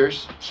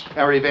pastors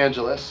or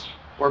evangelists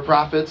or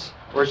prophets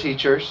or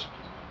teachers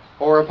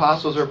or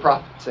apostles or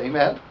prophets.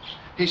 Amen?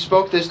 He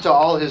spoke this to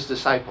all his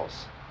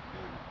disciples,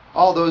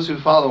 all those who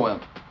follow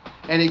him.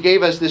 And he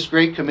gave us this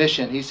great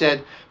commission. He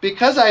said,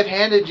 because I've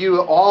handed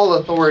you all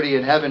authority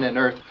in heaven and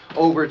earth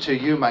over to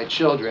you, my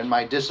children,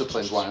 my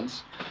disciplined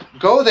ones,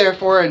 go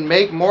therefore and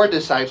make more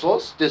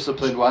disciples,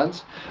 disciplined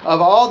ones,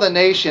 of all the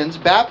nations,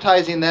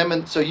 baptizing them,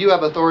 and so you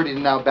have authority to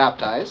now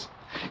baptize,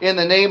 in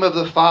the name of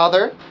the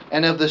Father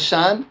and of the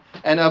Son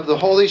and of the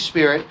Holy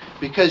Spirit,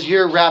 because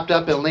you're wrapped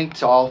up and linked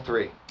to all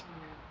three.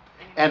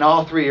 And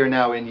all three are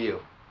now in you.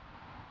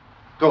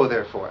 Go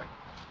therefore.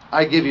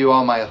 I give you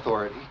all my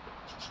authority.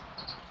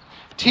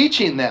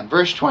 Teaching them,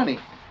 verse 20,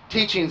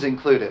 teaching's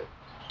included.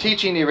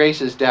 Teaching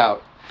erases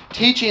doubt.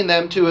 Teaching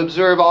them to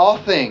observe all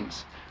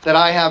things that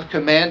I have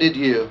commanded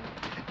you.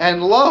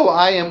 And lo,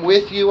 I am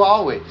with you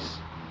always.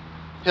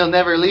 He'll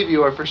never leave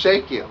you or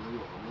forsake you.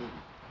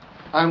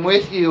 I'm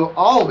with you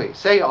always.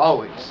 Say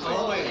always.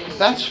 Always.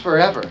 That's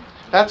forever.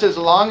 That's as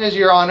long as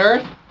you're on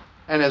earth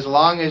and as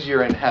long as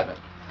you're in heaven.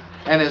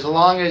 And as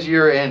long as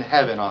you're in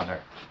heaven on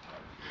earth.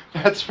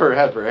 That's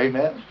forever.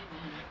 Amen?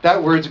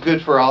 That word's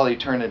good for all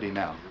eternity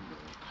now.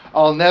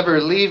 I'll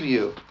never leave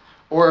you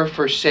or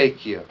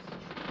forsake you.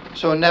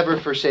 So never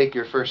forsake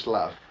your first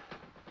love.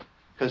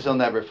 Because he'll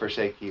never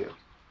forsake you.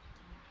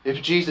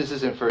 If Jesus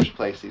is in first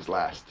place, he's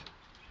last.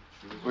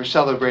 We're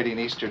celebrating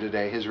Easter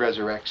today, his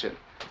resurrection.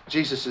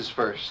 Jesus is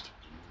first.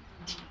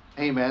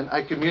 Amen.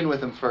 I commune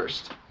with him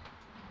first.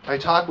 I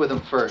talk with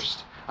him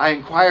first. I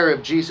inquire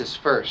of Jesus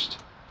first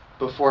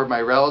before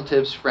my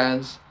relatives,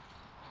 friends,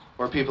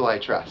 or people I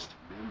trust.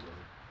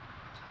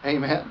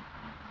 Amen.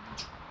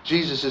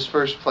 Jesus is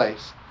first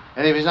place.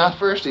 And if he's not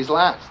first, he's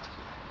last.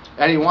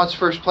 And he wants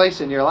first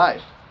place in your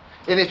life.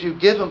 And if you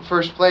give him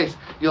first place,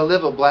 you'll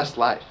live a blessed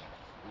life.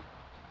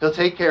 He'll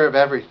take care of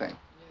everything.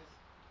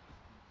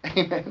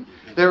 Amen.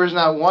 There was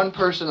not one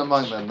person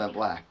among them that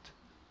lacked.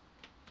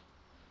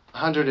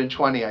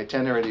 120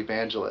 itinerant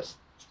evangelists.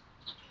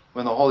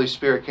 When the Holy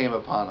Spirit came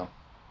upon them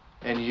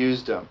and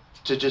used them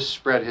to just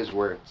spread his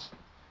words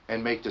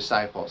and make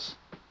disciples.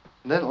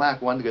 And didn't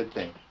lack one good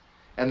thing.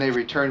 And they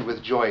returned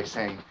with joy,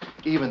 saying,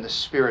 even the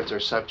spirits are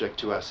subject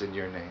to us in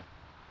your name.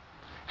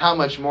 How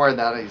much more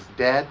that he's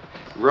dead,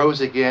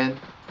 rose again,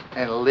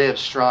 and lived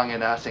strong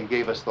in us and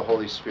gave us the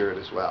Holy Spirit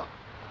as well.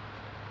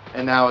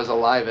 And now is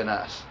alive in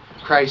us.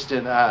 Christ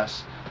in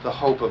us, the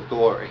hope of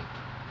glory.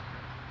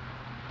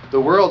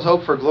 The world's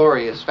hope for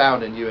glory is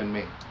found in you and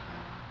me.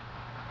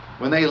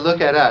 When they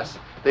look at us,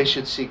 they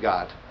should see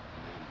God.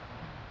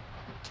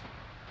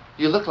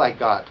 You look like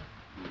God.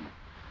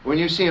 When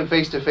you see him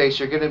face to face,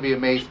 you're going to be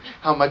amazed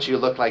how much you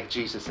look like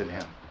Jesus in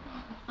him.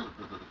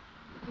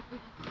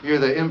 You're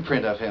the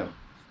imprint of him.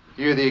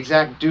 You're the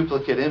exact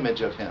duplicate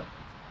image of him.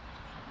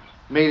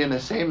 Made in the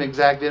same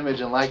exact image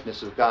and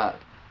likeness of God.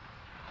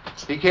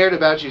 He cared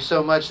about you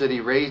so much that he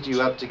raised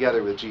you up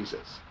together with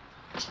Jesus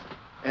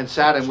and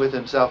sat him with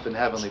himself in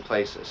heavenly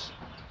places,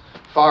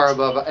 far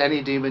above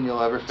any demon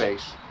you'll ever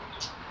face,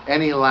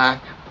 any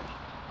lack,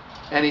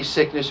 any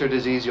sickness or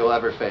disease you'll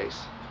ever face,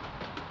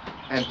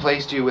 and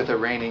placed you with a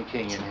reigning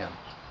king in him.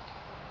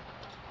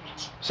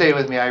 Say it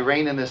with me, I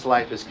reign in this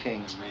life as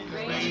king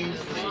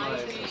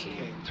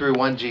through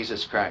one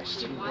Jesus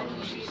Christ.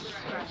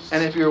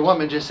 And if you're a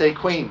woman, just say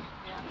queen.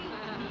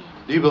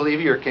 Do you believe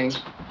you're a king?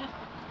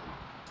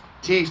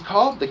 He's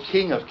called the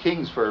King of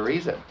Kings for a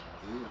reason.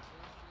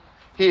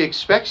 He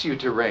expects you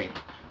to reign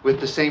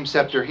with the same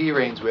scepter he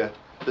reigns with,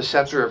 the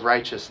scepter of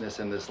righteousness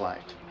in this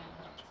life.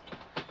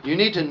 You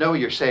need to know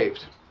you're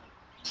saved.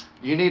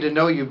 You need to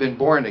know you've been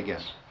born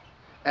again,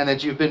 and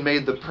that you've been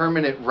made the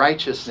permanent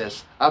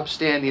righteousness,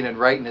 upstanding and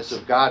rightness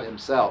of God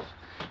himself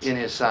in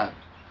his Son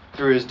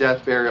through his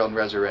death, burial, and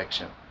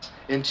resurrection.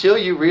 Until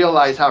you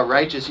realize how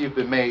righteous you've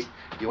been made,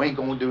 you ain't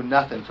going to do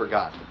nothing for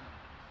God.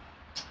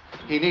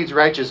 He needs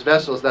righteous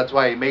vessels. That's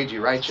why he made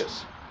you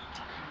righteous.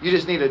 You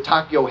just need to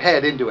talk your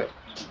head into it.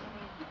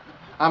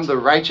 I'm the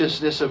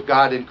righteousness of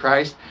God in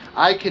Christ.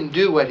 I can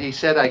do what he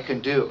said I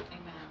can do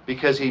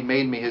because he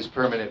made me his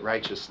permanent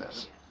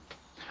righteousness.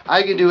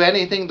 I can do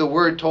anything the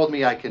Word told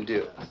me I can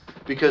do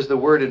because the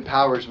Word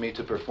empowers me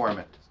to perform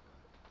it.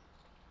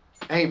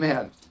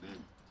 Amen.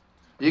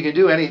 You can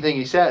do anything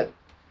he said.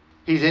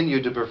 He's in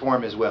you to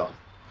perform his will.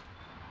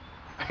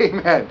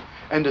 Amen.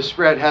 And to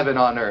spread heaven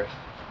on earth.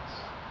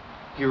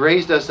 He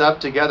raised us up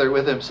together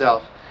with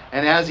himself.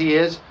 And as he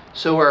is,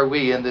 so are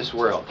we in this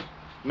world,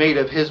 made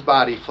of his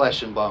body,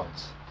 flesh and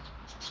bones.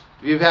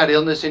 If you've had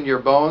illness in your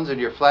bones and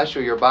your flesh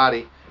or your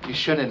body, you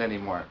shouldn't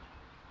anymore.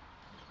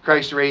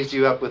 Christ raised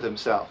you up with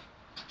himself.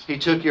 He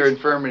took your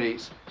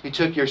infirmities. He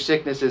took your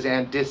sicknesses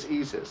and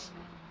diseases.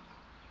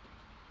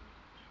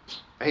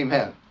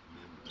 Amen.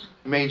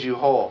 Made you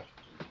whole.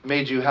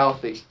 Made you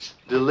healthy.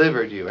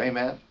 Delivered you.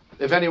 Amen.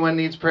 If anyone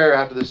needs prayer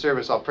after the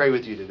service, I'll pray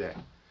with you today.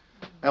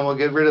 And we'll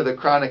get rid of the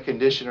chronic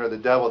condition or the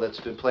devil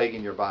that's been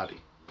plaguing your body.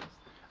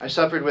 I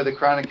suffered with a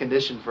chronic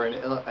condition for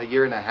a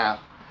year and a half.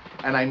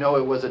 And I know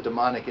it was a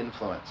demonic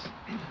influence.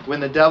 When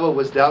the devil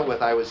was dealt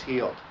with, I was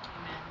healed.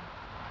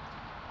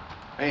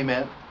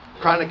 Amen.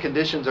 Chronic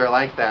conditions are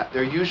like that.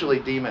 They're usually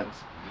demons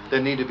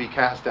that need to be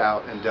cast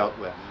out and dealt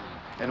with.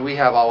 And we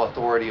have all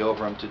authority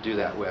over them to do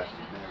that with.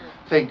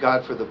 Thank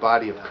God for the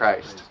body of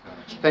Christ.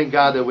 Thank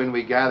God that when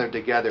we gather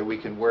together, we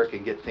can work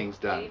and get things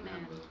done.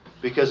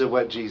 Because of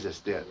what Jesus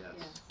did.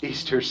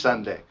 Easter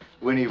Sunday,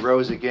 when he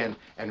rose again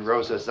and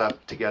rose us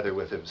up together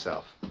with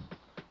himself.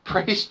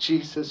 Praise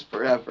Jesus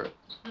forever.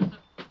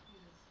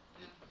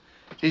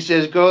 He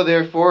says, go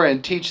therefore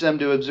and teach them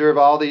to observe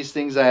all these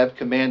things I have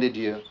commanded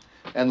you.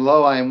 And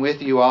lo, I am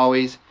with you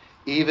always,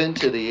 even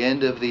to the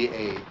end of the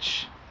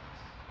age.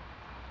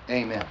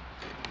 Amen.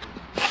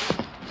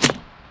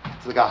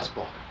 It's the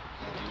gospel.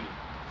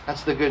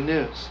 That's the good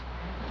news.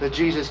 That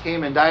Jesus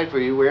came and died for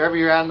you wherever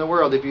you're at in the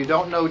world. If you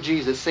don't know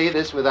Jesus, say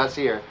this with us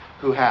here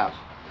who have.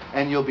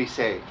 And you'll be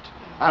saved.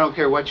 I don't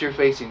care what you're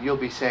facing, you'll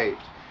be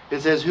saved.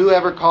 It says,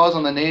 whoever calls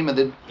on the name of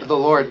the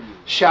Lord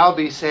shall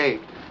be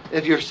saved.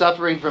 If you're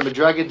suffering from a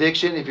drug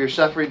addiction, if you're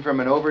suffering from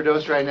an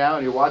overdose right now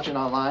and you're watching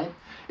online,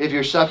 if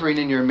you're suffering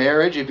in your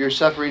marriage, if you're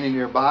suffering in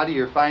your body,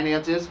 your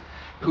finances,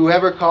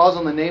 whoever calls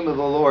on the name of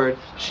the Lord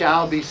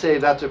shall be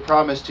saved. That's a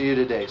promise to you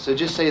today. So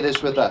just say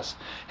this with us.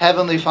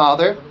 Heavenly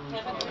Father,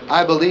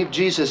 I believe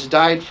Jesus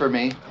died for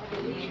me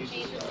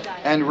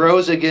and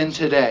rose again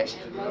today.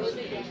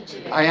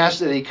 I ask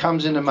that he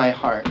comes into my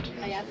heart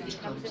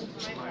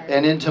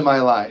and into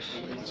my life.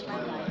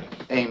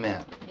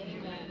 Amen.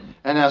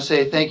 And now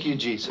say, thank you,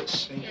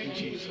 Jesus,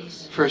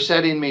 for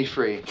setting me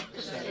free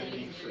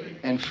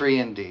and free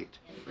indeed.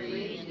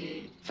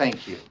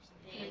 Thank you.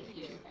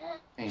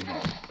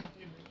 Amen.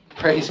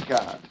 Praise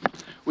God.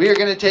 We are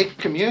going to take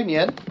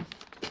communion.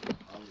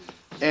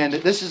 And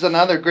this is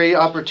another great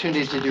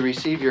opportunity to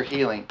receive your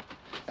healing.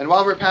 And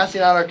while we're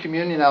passing out our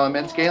communion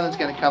elements, Galen's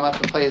going to come up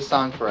and play a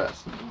song for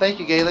us. Thank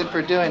you, Galen,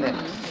 for doing it.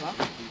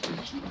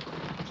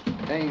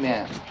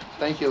 Amen.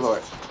 Thank you,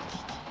 Lord.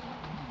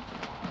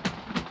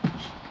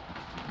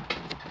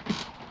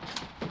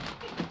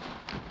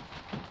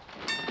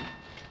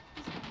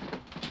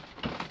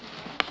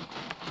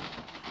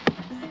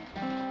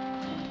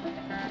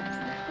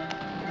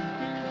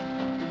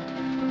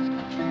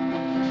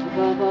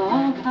 Above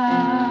all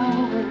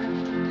power,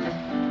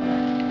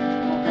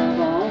 above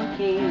all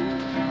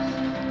kings,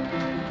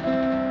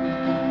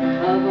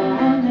 of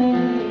all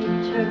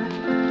nature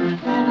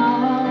and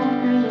all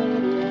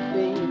created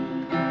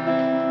things,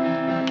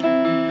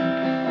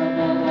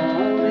 above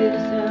all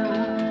wisdom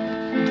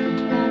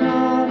and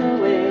all the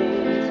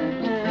ways of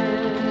man.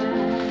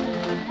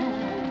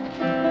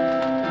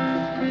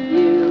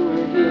 You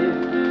were here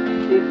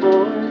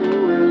before the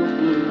world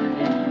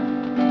began.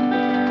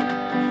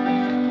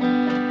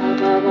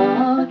 Above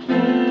all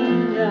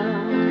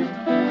kingdoms,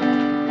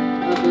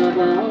 above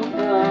all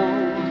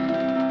thrones,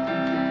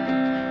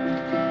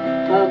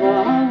 above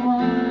all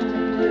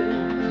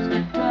wonders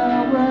the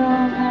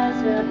world has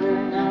ever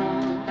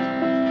known,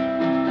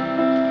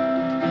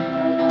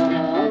 above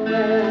all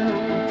wealth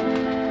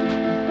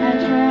and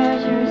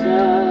treasures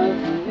of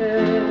the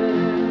earth,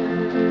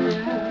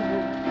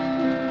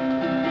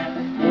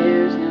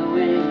 there's no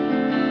way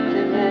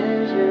to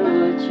measure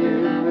what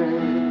you're worth.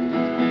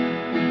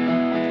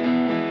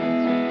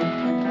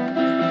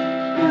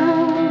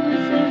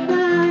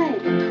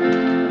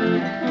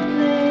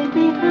 Laid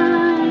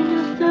behind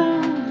the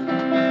stone,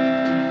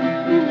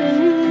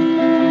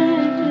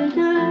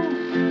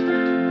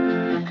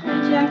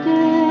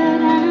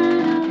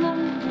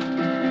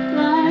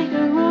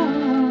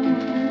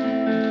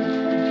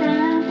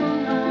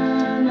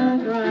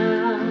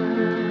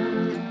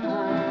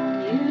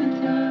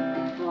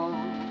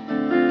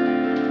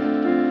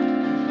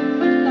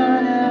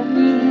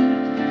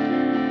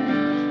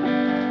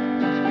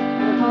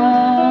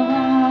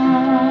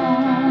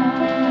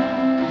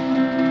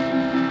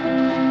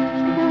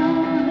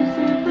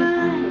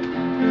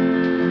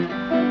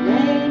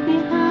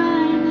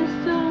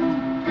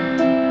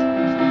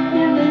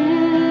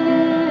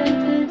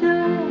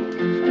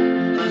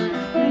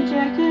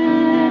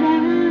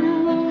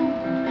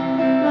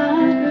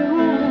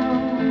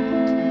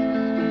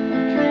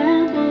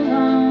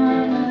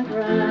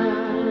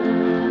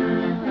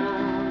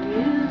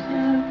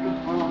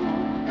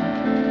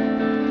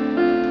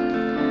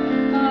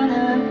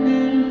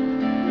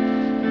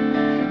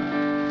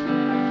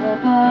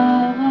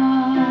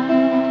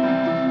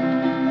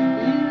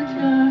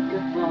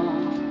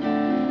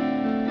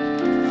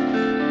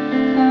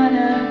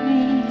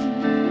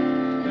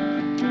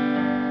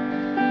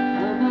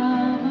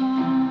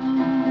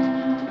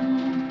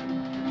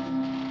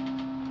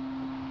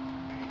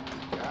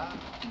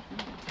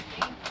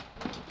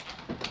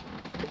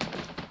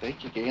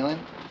 Thank you, Galen.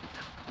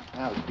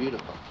 That was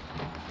beautiful.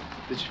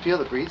 Did you feel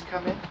the breeze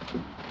come in?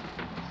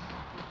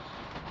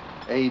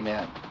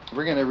 Amen.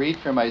 We're going to read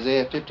from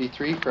Isaiah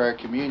 53 for our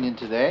communion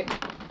today.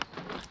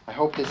 I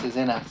hope this is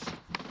in us.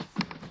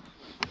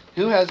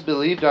 Who has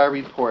believed our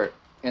report,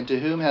 and to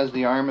whom has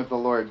the arm of the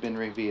Lord been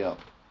revealed?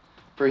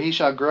 For he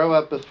shall grow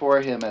up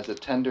before him as a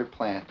tender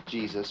plant,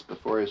 Jesus,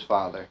 before his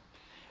Father.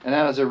 And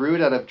as a root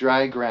out of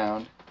dry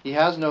ground, he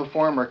has no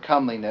form or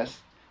comeliness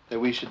that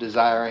we should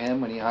desire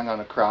him when he hung on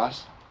a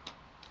cross,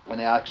 when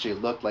he actually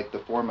looked like the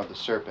form of a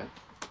serpent.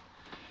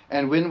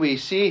 And when we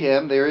see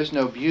him, there is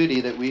no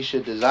beauty that we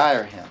should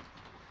desire him.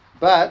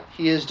 But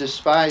he is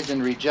despised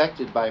and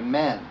rejected by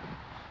men,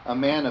 a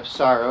man of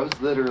sorrows,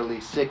 literally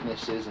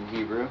sicknesses in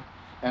Hebrew,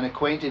 and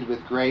acquainted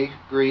with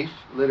grief,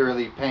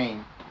 literally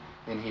pain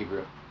in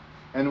Hebrew.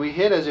 And we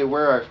hid, as it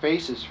were, our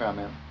faces from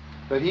him.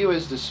 But he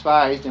was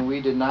despised, and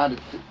we did not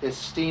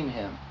esteem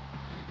him.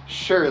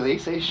 Surely,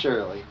 say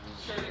surely,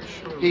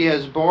 he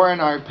has borne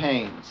our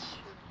pains.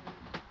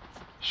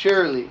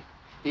 Surely,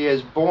 he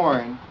has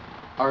borne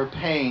our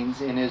pains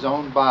in his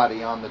own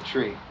body on the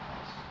tree,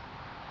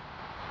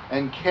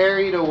 and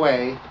carried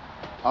away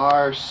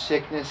our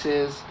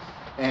sicknesses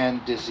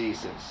and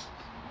diseases.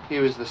 He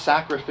was the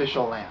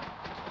sacrificial lamb,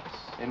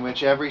 in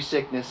which every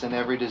sickness and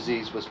every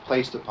disease was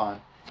placed upon,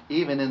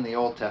 even in the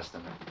Old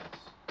Testament.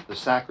 The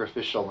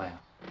sacrificial lamb.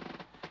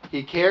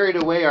 He carried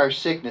away our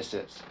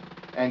sicknesses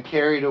and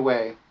carried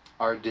away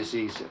our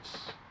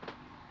diseases.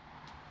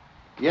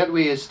 Yet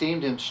we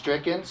esteemed him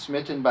stricken,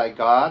 smitten by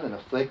God, and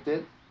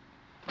afflicted.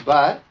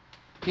 But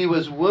he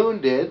was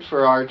wounded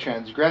for our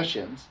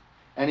transgressions,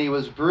 and he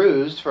was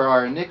bruised for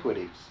our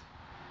iniquities.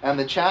 And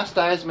the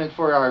chastisement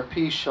for our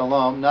peace,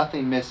 shalom,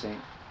 nothing missing,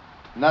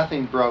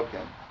 nothing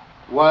broken,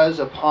 was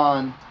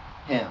upon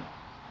him.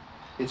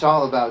 It's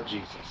all about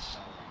Jesus.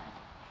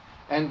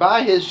 And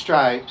by his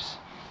stripes,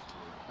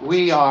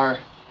 we are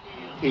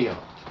healed.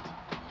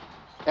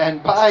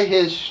 And by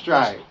his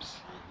stripes,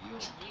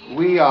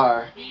 we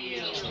are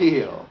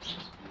healed.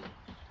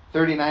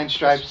 39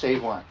 stripes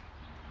save one.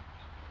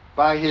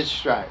 By his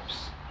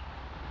stripes,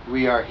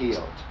 we are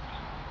healed.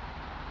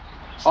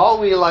 All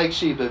we like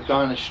sheep have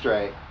gone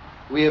astray.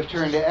 We have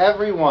turned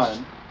every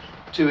one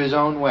to his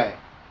own way.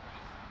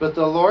 But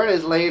the Lord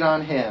has laid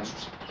on him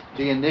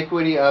the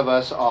iniquity of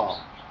us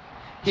all.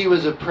 He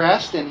was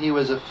oppressed and he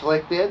was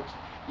afflicted,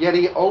 yet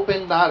he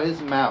opened not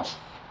his mouth.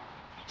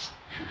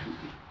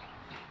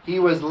 He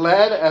was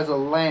led as a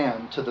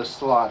lamb to the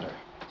slaughter,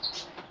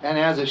 and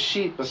as a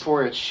sheep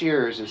before its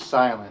shearers is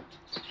silent,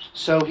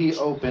 so he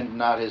opened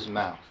not his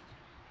mouth.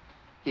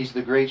 He's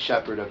the great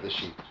shepherd of the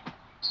sheep.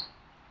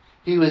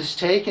 He was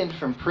taken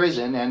from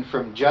prison and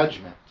from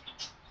judgment.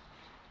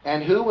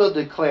 And who will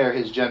declare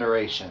his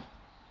generation?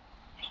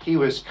 He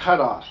was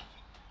cut off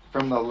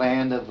from the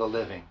land of the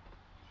living.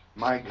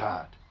 My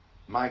God,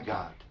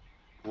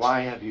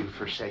 why have you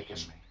forsaken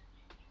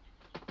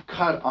me?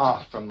 Cut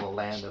off from the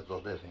land of the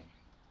living.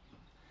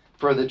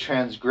 For the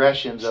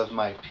transgressions of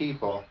my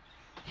people,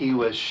 he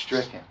was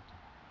stricken.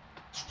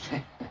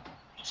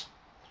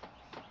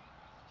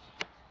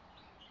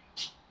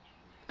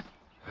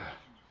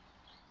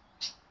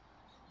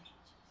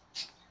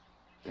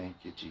 Thank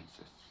you, Jesus.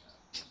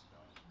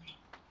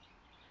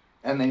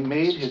 And they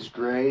made his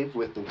grave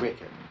with the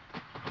wicked,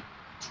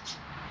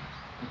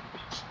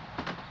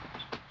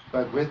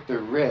 but with the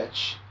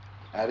rich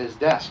at his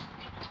death,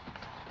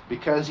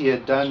 because he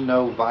had done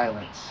no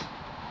violence.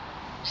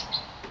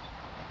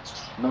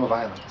 No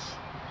violence.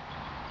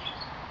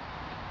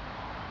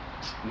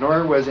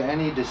 Nor was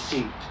any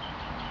deceit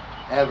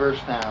ever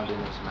found in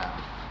his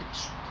mouth.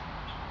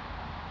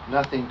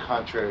 Nothing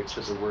contrary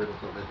to the word of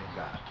the living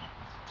God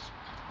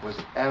was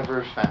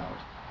ever found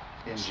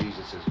in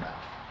Jesus'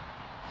 mouth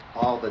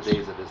all the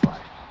days of his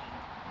life,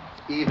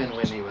 even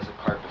when he was a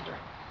carpenter.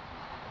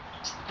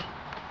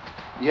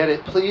 Yet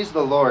it pleased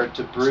the Lord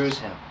to bruise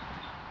him.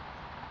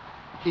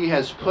 He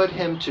has put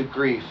him to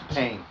grief,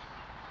 pain.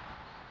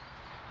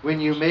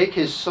 When you make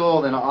his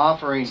soul an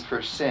offering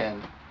for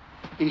sin,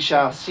 he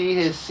shall see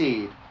his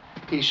seed,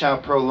 he shall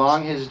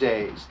prolong his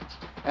days,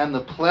 and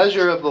the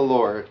pleasure of the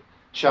Lord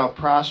shall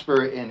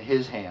prosper in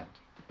his hand.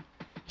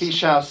 He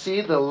shall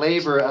see the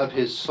labor of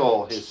his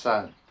soul, his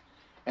son,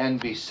 and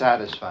be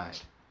satisfied.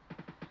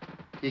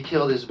 He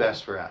killed his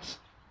best for us.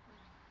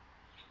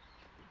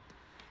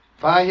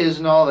 By his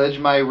knowledge,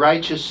 my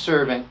righteous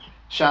servant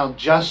shall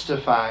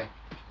justify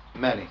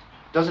many.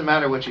 Doesn't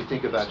matter what you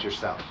think about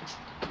yourself.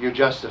 You're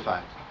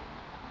justified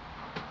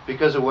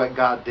because of what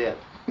God did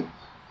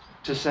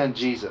to send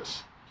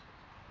Jesus.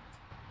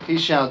 He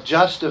shall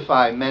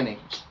justify many,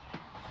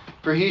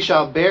 for he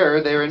shall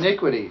bear their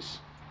iniquities.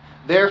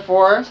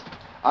 Therefore,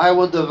 I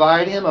will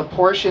divide him a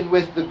portion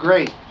with the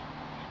great,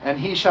 and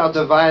he shall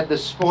divide the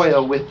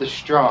spoil with the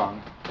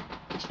strong,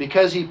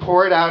 because he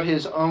poured out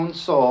his own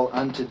soul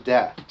unto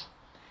death,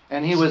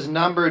 and he was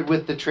numbered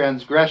with the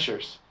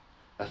transgressors,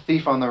 a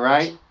thief on the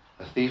right,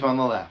 a thief on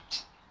the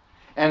left.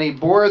 And he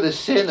bore the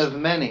sin of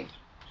many,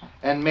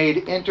 and made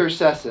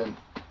intercession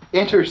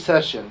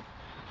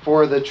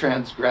for the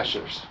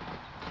transgressors.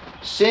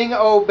 Sing,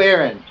 O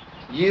barren,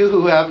 you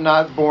who have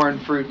not borne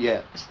fruit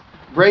yet.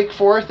 Break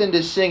forth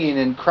into singing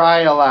and cry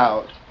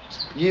aloud,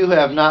 you who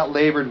have not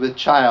labored with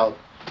child.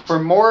 For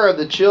more are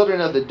the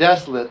children of the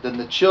desolate than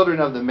the children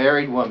of the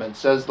married woman,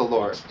 says the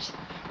Lord.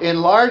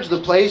 Enlarge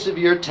the place of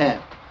your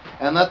tent,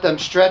 and let them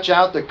stretch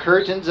out the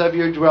curtains of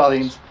your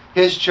dwellings,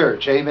 his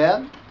church.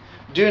 Amen?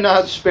 Do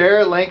not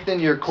spare, lengthen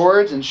your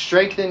cords, and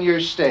strengthen your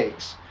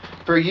stakes.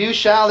 For you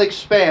shall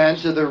expand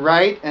to the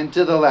right and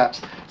to the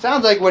left.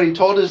 Sounds like what he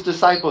told his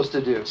disciples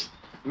to do.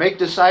 Make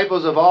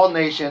disciples of all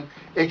nations.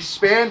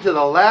 Expand to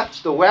the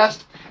left, the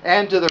west,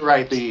 and to the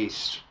right, the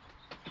east.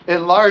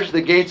 Enlarge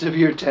the gates of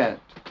your tent.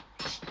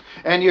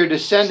 And your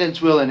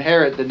descendants will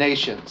inherit the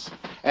nations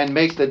and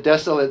make the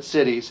desolate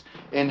cities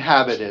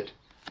inhabited.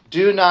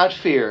 Do not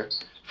fear,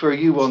 for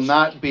you will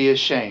not be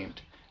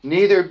ashamed.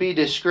 Neither be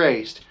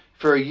disgraced,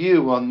 for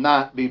you will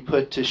not be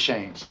put to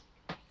shame.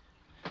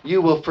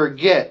 You will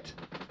forget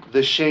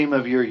the shame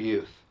of your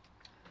youth.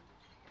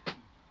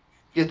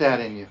 Get that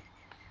in you.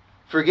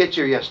 Forget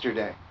your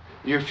yesterday.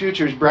 Your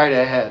future's bright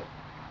ahead.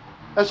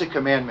 That's a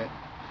commandment.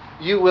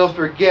 You will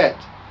forget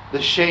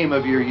the shame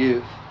of your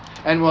youth,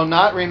 and will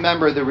not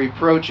remember the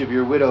reproach of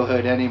your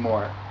widowhood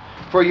anymore.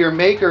 For your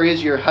Maker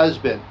is your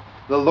husband,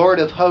 the Lord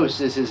of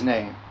hosts is his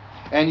name,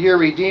 and your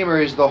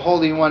Redeemer is the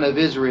Holy One of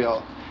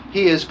Israel.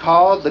 He is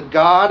called the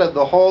God of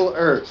the whole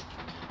earth.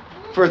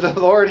 For the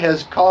Lord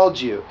has called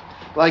you,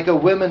 like a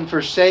woman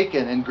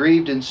forsaken and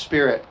grieved in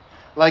spirit,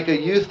 like a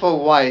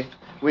youthful wife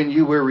when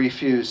you were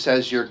refused,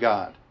 says your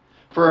God.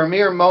 For a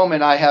mere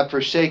moment I have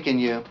forsaken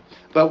you,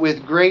 but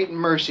with great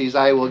mercies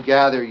I will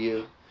gather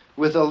you.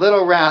 With a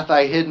little wrath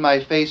I hid my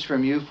face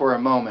from you for a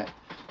moment,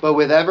 but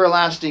with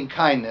everlasting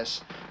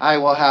kindness I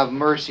will have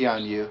mercy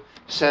on you,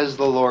 says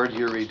the Lord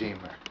your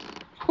Redeemer.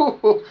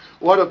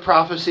 What a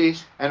prophecy,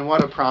 and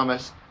what a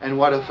promise, and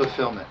what a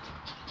fulfillment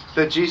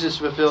that Jesus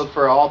fulfilled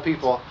for all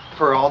people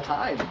for all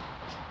time.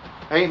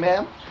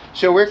 Amen.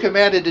 So we're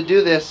commanded to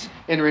do this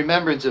in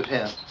remembrance of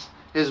him,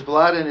 his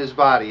blood and his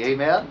body.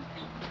 Amen.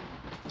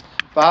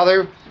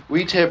 Father,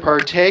 we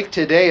partake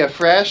today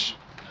afresh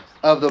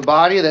of the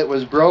body that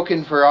was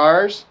broken for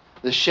ours,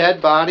 the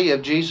shed body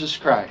of Jesus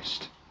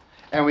Christ.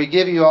 And we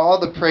give you all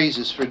the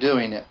praises for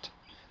doing it,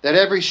 that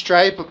every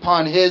stripe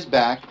upon his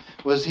back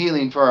was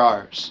healing for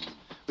ours.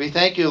 We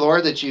thank you,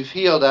 Lord, that you've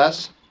healed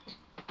us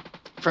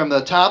from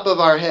the top of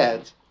our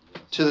heads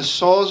to the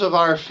soles of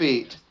our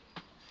feet,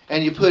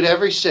 and you put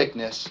every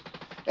sickness,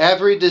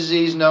 every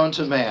disease known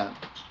to man,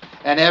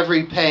 and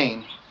every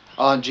pain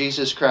on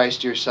Jesus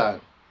Christ, your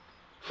Son,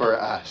 for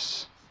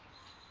us.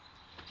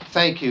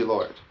 Thank you,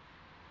 Lord,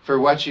 for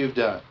what you've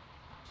done.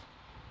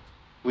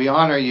 We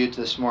honor you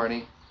this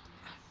morning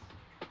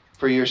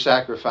for your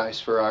sacrifice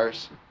for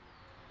ours.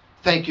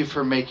 Thank you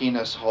for making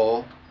us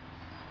whole.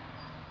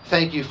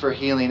 Thank you for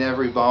healing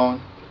every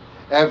bone,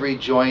 every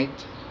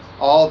joint,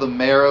 all the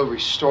marrow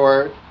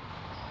restored,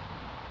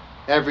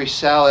 every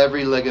cell,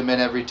 every ligament,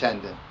 every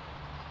tendon.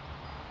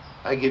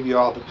 I give you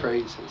all the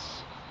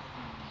praises.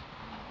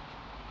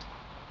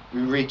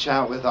 We reach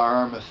out with our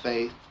arm of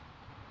faith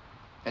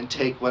and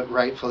take what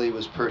rightfully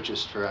was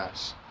purchased for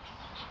us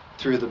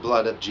through the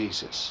blood of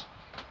Jesus.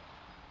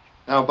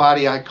 Now,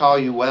 body, I call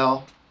you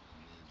well.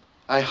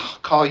 I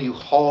call you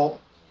whole.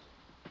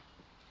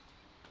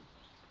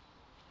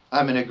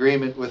 I'm in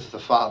agreement with the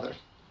Father,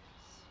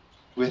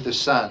 with the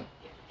Son,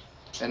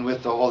 and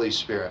with the Holy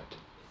Spirit,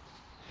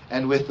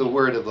 and with the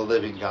Word of the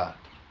living God.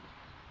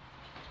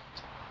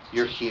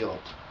 You're healed.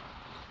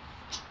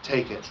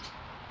 Take it.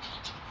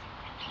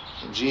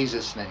 In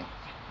Jesus' name,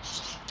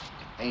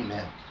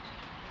 amen.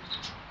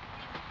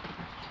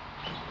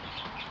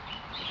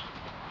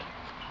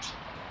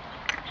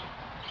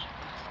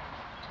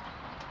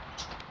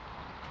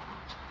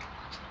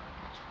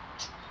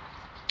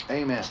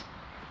 Amen.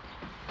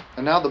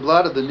 And now the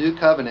blood of the new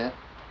covenant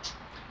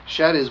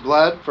shed his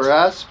blood for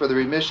us for the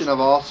remission of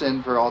all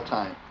sin for all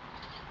time.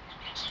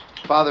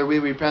 Father, we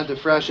repent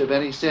afresh of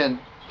any sin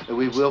that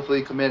we've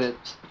willfully committed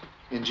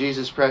in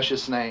Jesus'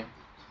 precious name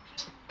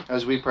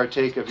as we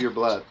partake of your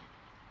blood,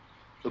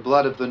 the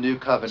blood of the new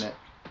covenant,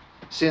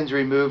 sins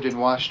removed and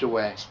washed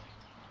away.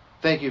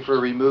 Thank you for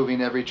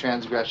removing every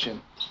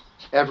transgression,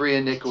 every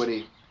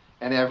iniquity,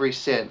 and every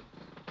sin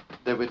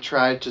that would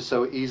try to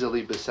so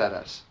easily beset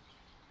us.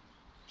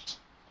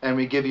 And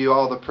we give you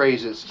all the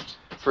praises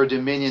for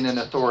dominion and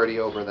authority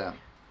over them.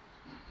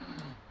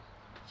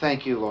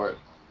 Thank you, Lord,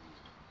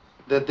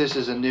 that this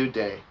is a new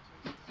day,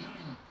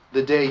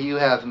 the day you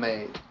have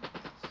made.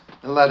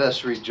 And let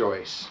us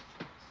rejoice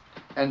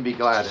and be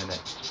glad in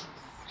it.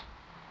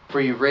 For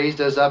you've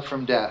raised us up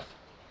from death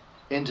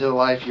into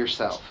life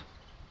yourself.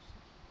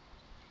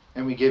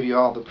 And we give you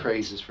all the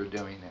praises for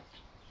doing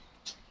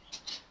it.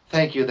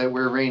 Thank you that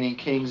we're reigning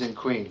kings and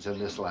queens in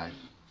this life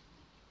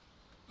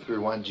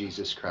through one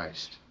Jesus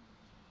Christ.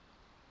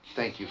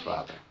 Thank you,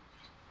 Father.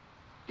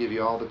 Give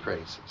you all the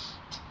praises.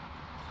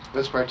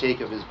 Let's partake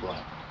of his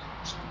blood.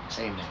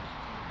 Amen.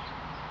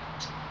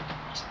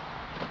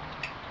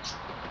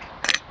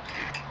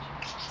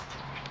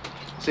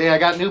 Say, I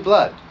got new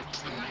blood.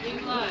 New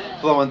blood.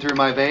 flowing through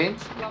my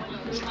veins.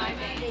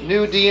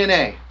 New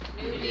DNA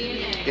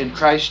in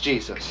Christ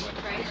Jesus.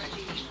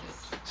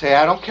 Say,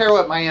 I don't care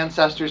what my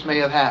ancestors may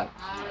have had.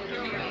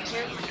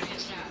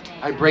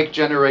 I break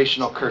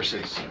generational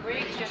curses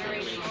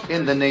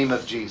in the name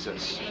of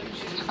Jesus.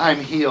 I'm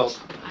healed.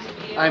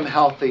 I'm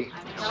healthy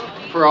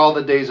for all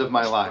the days of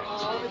my life.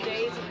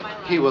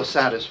 He will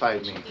satisfy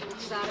me.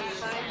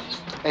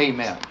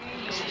 Amen.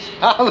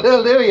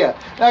 Hallelujah.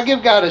 Now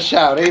give God a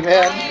shout.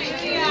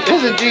 Amen.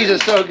 Isn't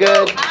Jesus so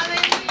good?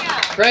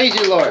 Praise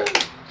you, Lord,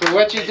 for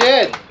what you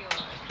did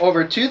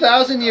over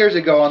 2,000 years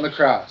ago on the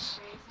cross.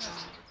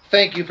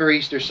 Thank you for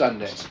Easter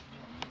Sunday.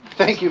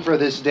 Thank you for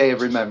this day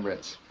of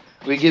remembrance.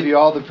 We give you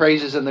all the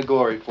praises and the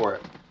glory for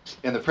it.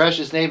 In the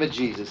precious name of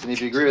Jesus. And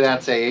if you agree with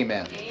that, say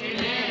amen.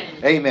 Amen.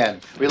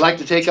 Amen. We'd like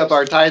to take up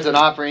our tithes and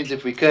offerings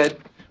if we could.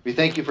 We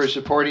thank you for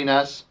supporting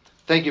us.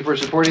 Thank you for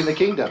supporting the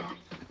kingdom.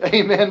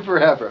 Amen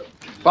forever.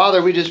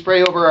 Father, we just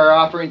pray over our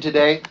offering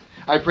today.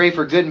 I pray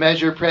for good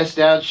measure, pressed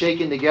down,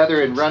 shaken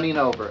together, and running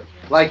over,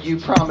 like you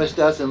promised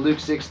us in Luke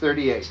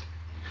 6:38.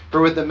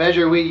 For with the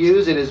measure we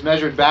use, it is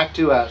measured back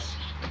to us.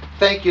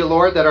 Thank you,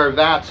 Lord, that our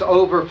vats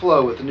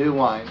overflow with new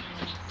wine,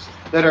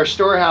 that our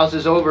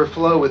storehouses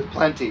overflow with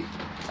plenty,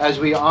 as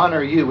we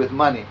honor you with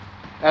money,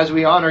 as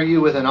we honor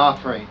you with an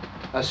offering,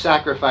 a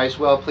sacrifice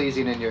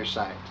well-pleasing in your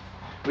sight.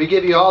 We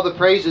give you all the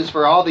praises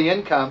for all the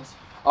income,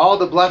 all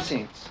the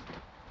blessings,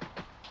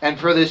 and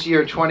for this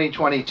year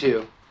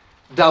 2022,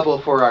 double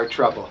for our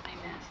trouble.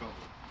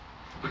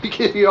 We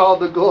give you all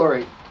the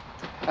glory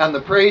and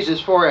the praises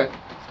for it,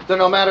 that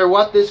no matter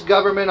what this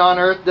government on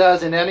earth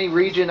does in any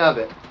region of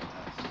it,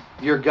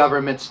 your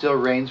government still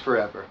reigns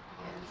forever.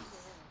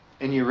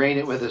 And you reign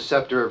it with a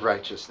scepter of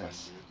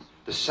righteousness,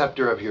 the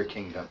scepter of your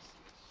kingdom.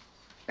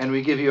 And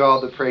we give you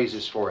all the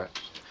praises for it.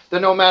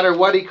 That no matter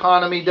what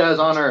economy does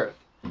on earth,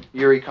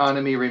 your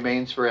economy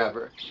remains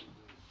forever.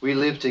 We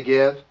live to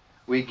give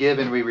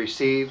and we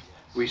receive,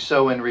 we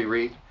sow and we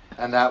reap,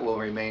 and that will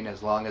remain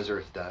as long as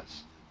earth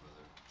does.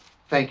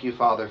 Thank you,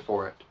 Father,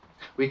 for it.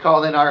 We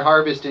call in our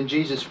harvest in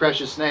Jesus'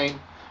 precious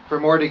name for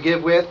more to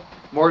give with,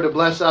 more to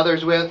bless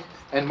others with,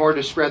 and more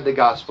to spread the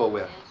gospel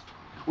with.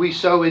 We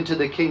sow into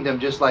the kingdom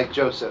just like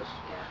Joseph,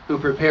 who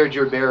prepared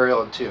your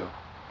burial and tomb.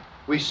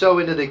 We sow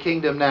into the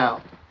kingdom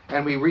now,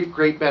 and we reap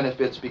great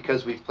benefits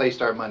because we've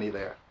placed our money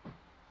there.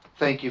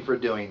 Thank you for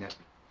doing it.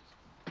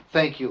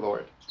 Thank you,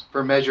 Lord,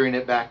 for measuring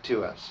it back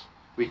to us.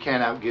 We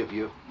can't outgive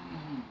you.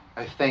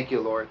 I thank you,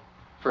 Lord,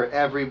 for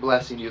every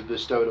blessing you've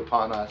bestowed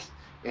upon us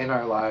in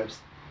our lives.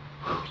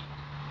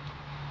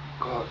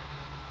 God.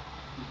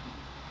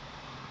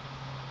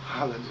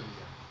 Hallelujah.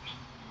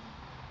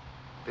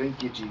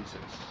 Thank you, Jesus.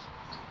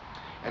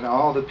 And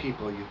all the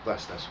people you've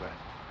blessed us with.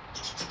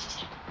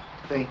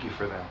 Thank you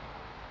for them.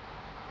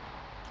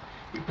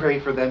 We pray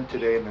for them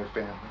today and their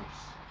families.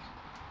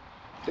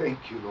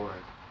 Thank you,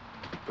 Lord,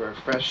 for a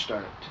fresh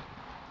start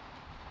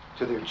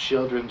to their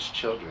children's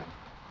children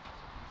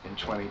in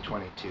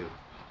 2022,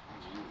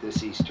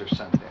 this Easter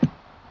Sunday.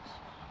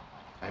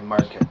 I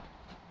mark it.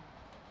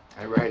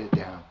 I write it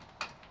down.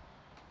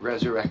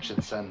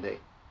 Resurrection Sunday,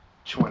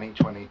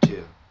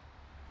 2022.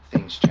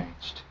 Things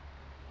changed.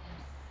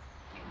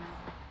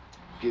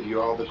 Give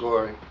you all the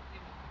glory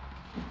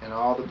and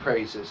all the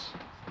praises.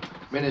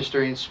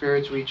 Ministering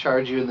spirits, we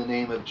charge you in the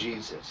name of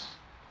Jesus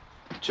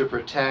to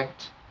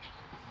protect,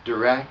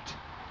 direct,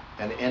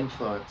 and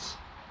influence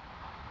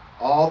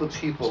all the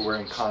people we're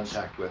in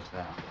contact with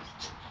now,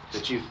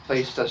 that you've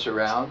placed us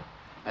around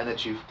and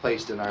that you've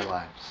placed in our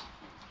lives.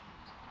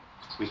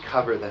 We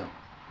cover them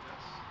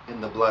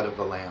in the blood of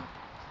the Lamb.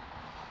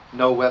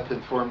 No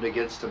weapon formed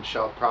against them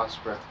shall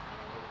prosper.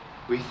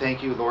 We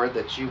thank you, Lord,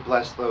 that you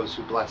bless those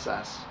who bless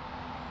us.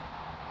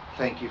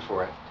 Thank you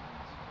for it.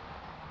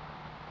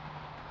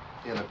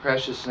 In the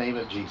precious name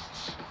of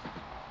Jesus.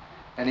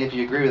 And if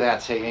you agree with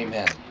that, say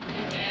amen.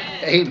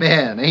 Amen.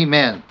 Amen.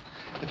 Amen.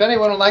 If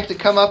anyone would like to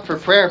come up for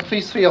prayer,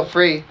 please feel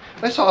free.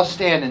 Let's all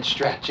stand and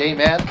stretch.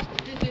 Amen.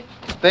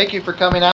 Thank you for coming out.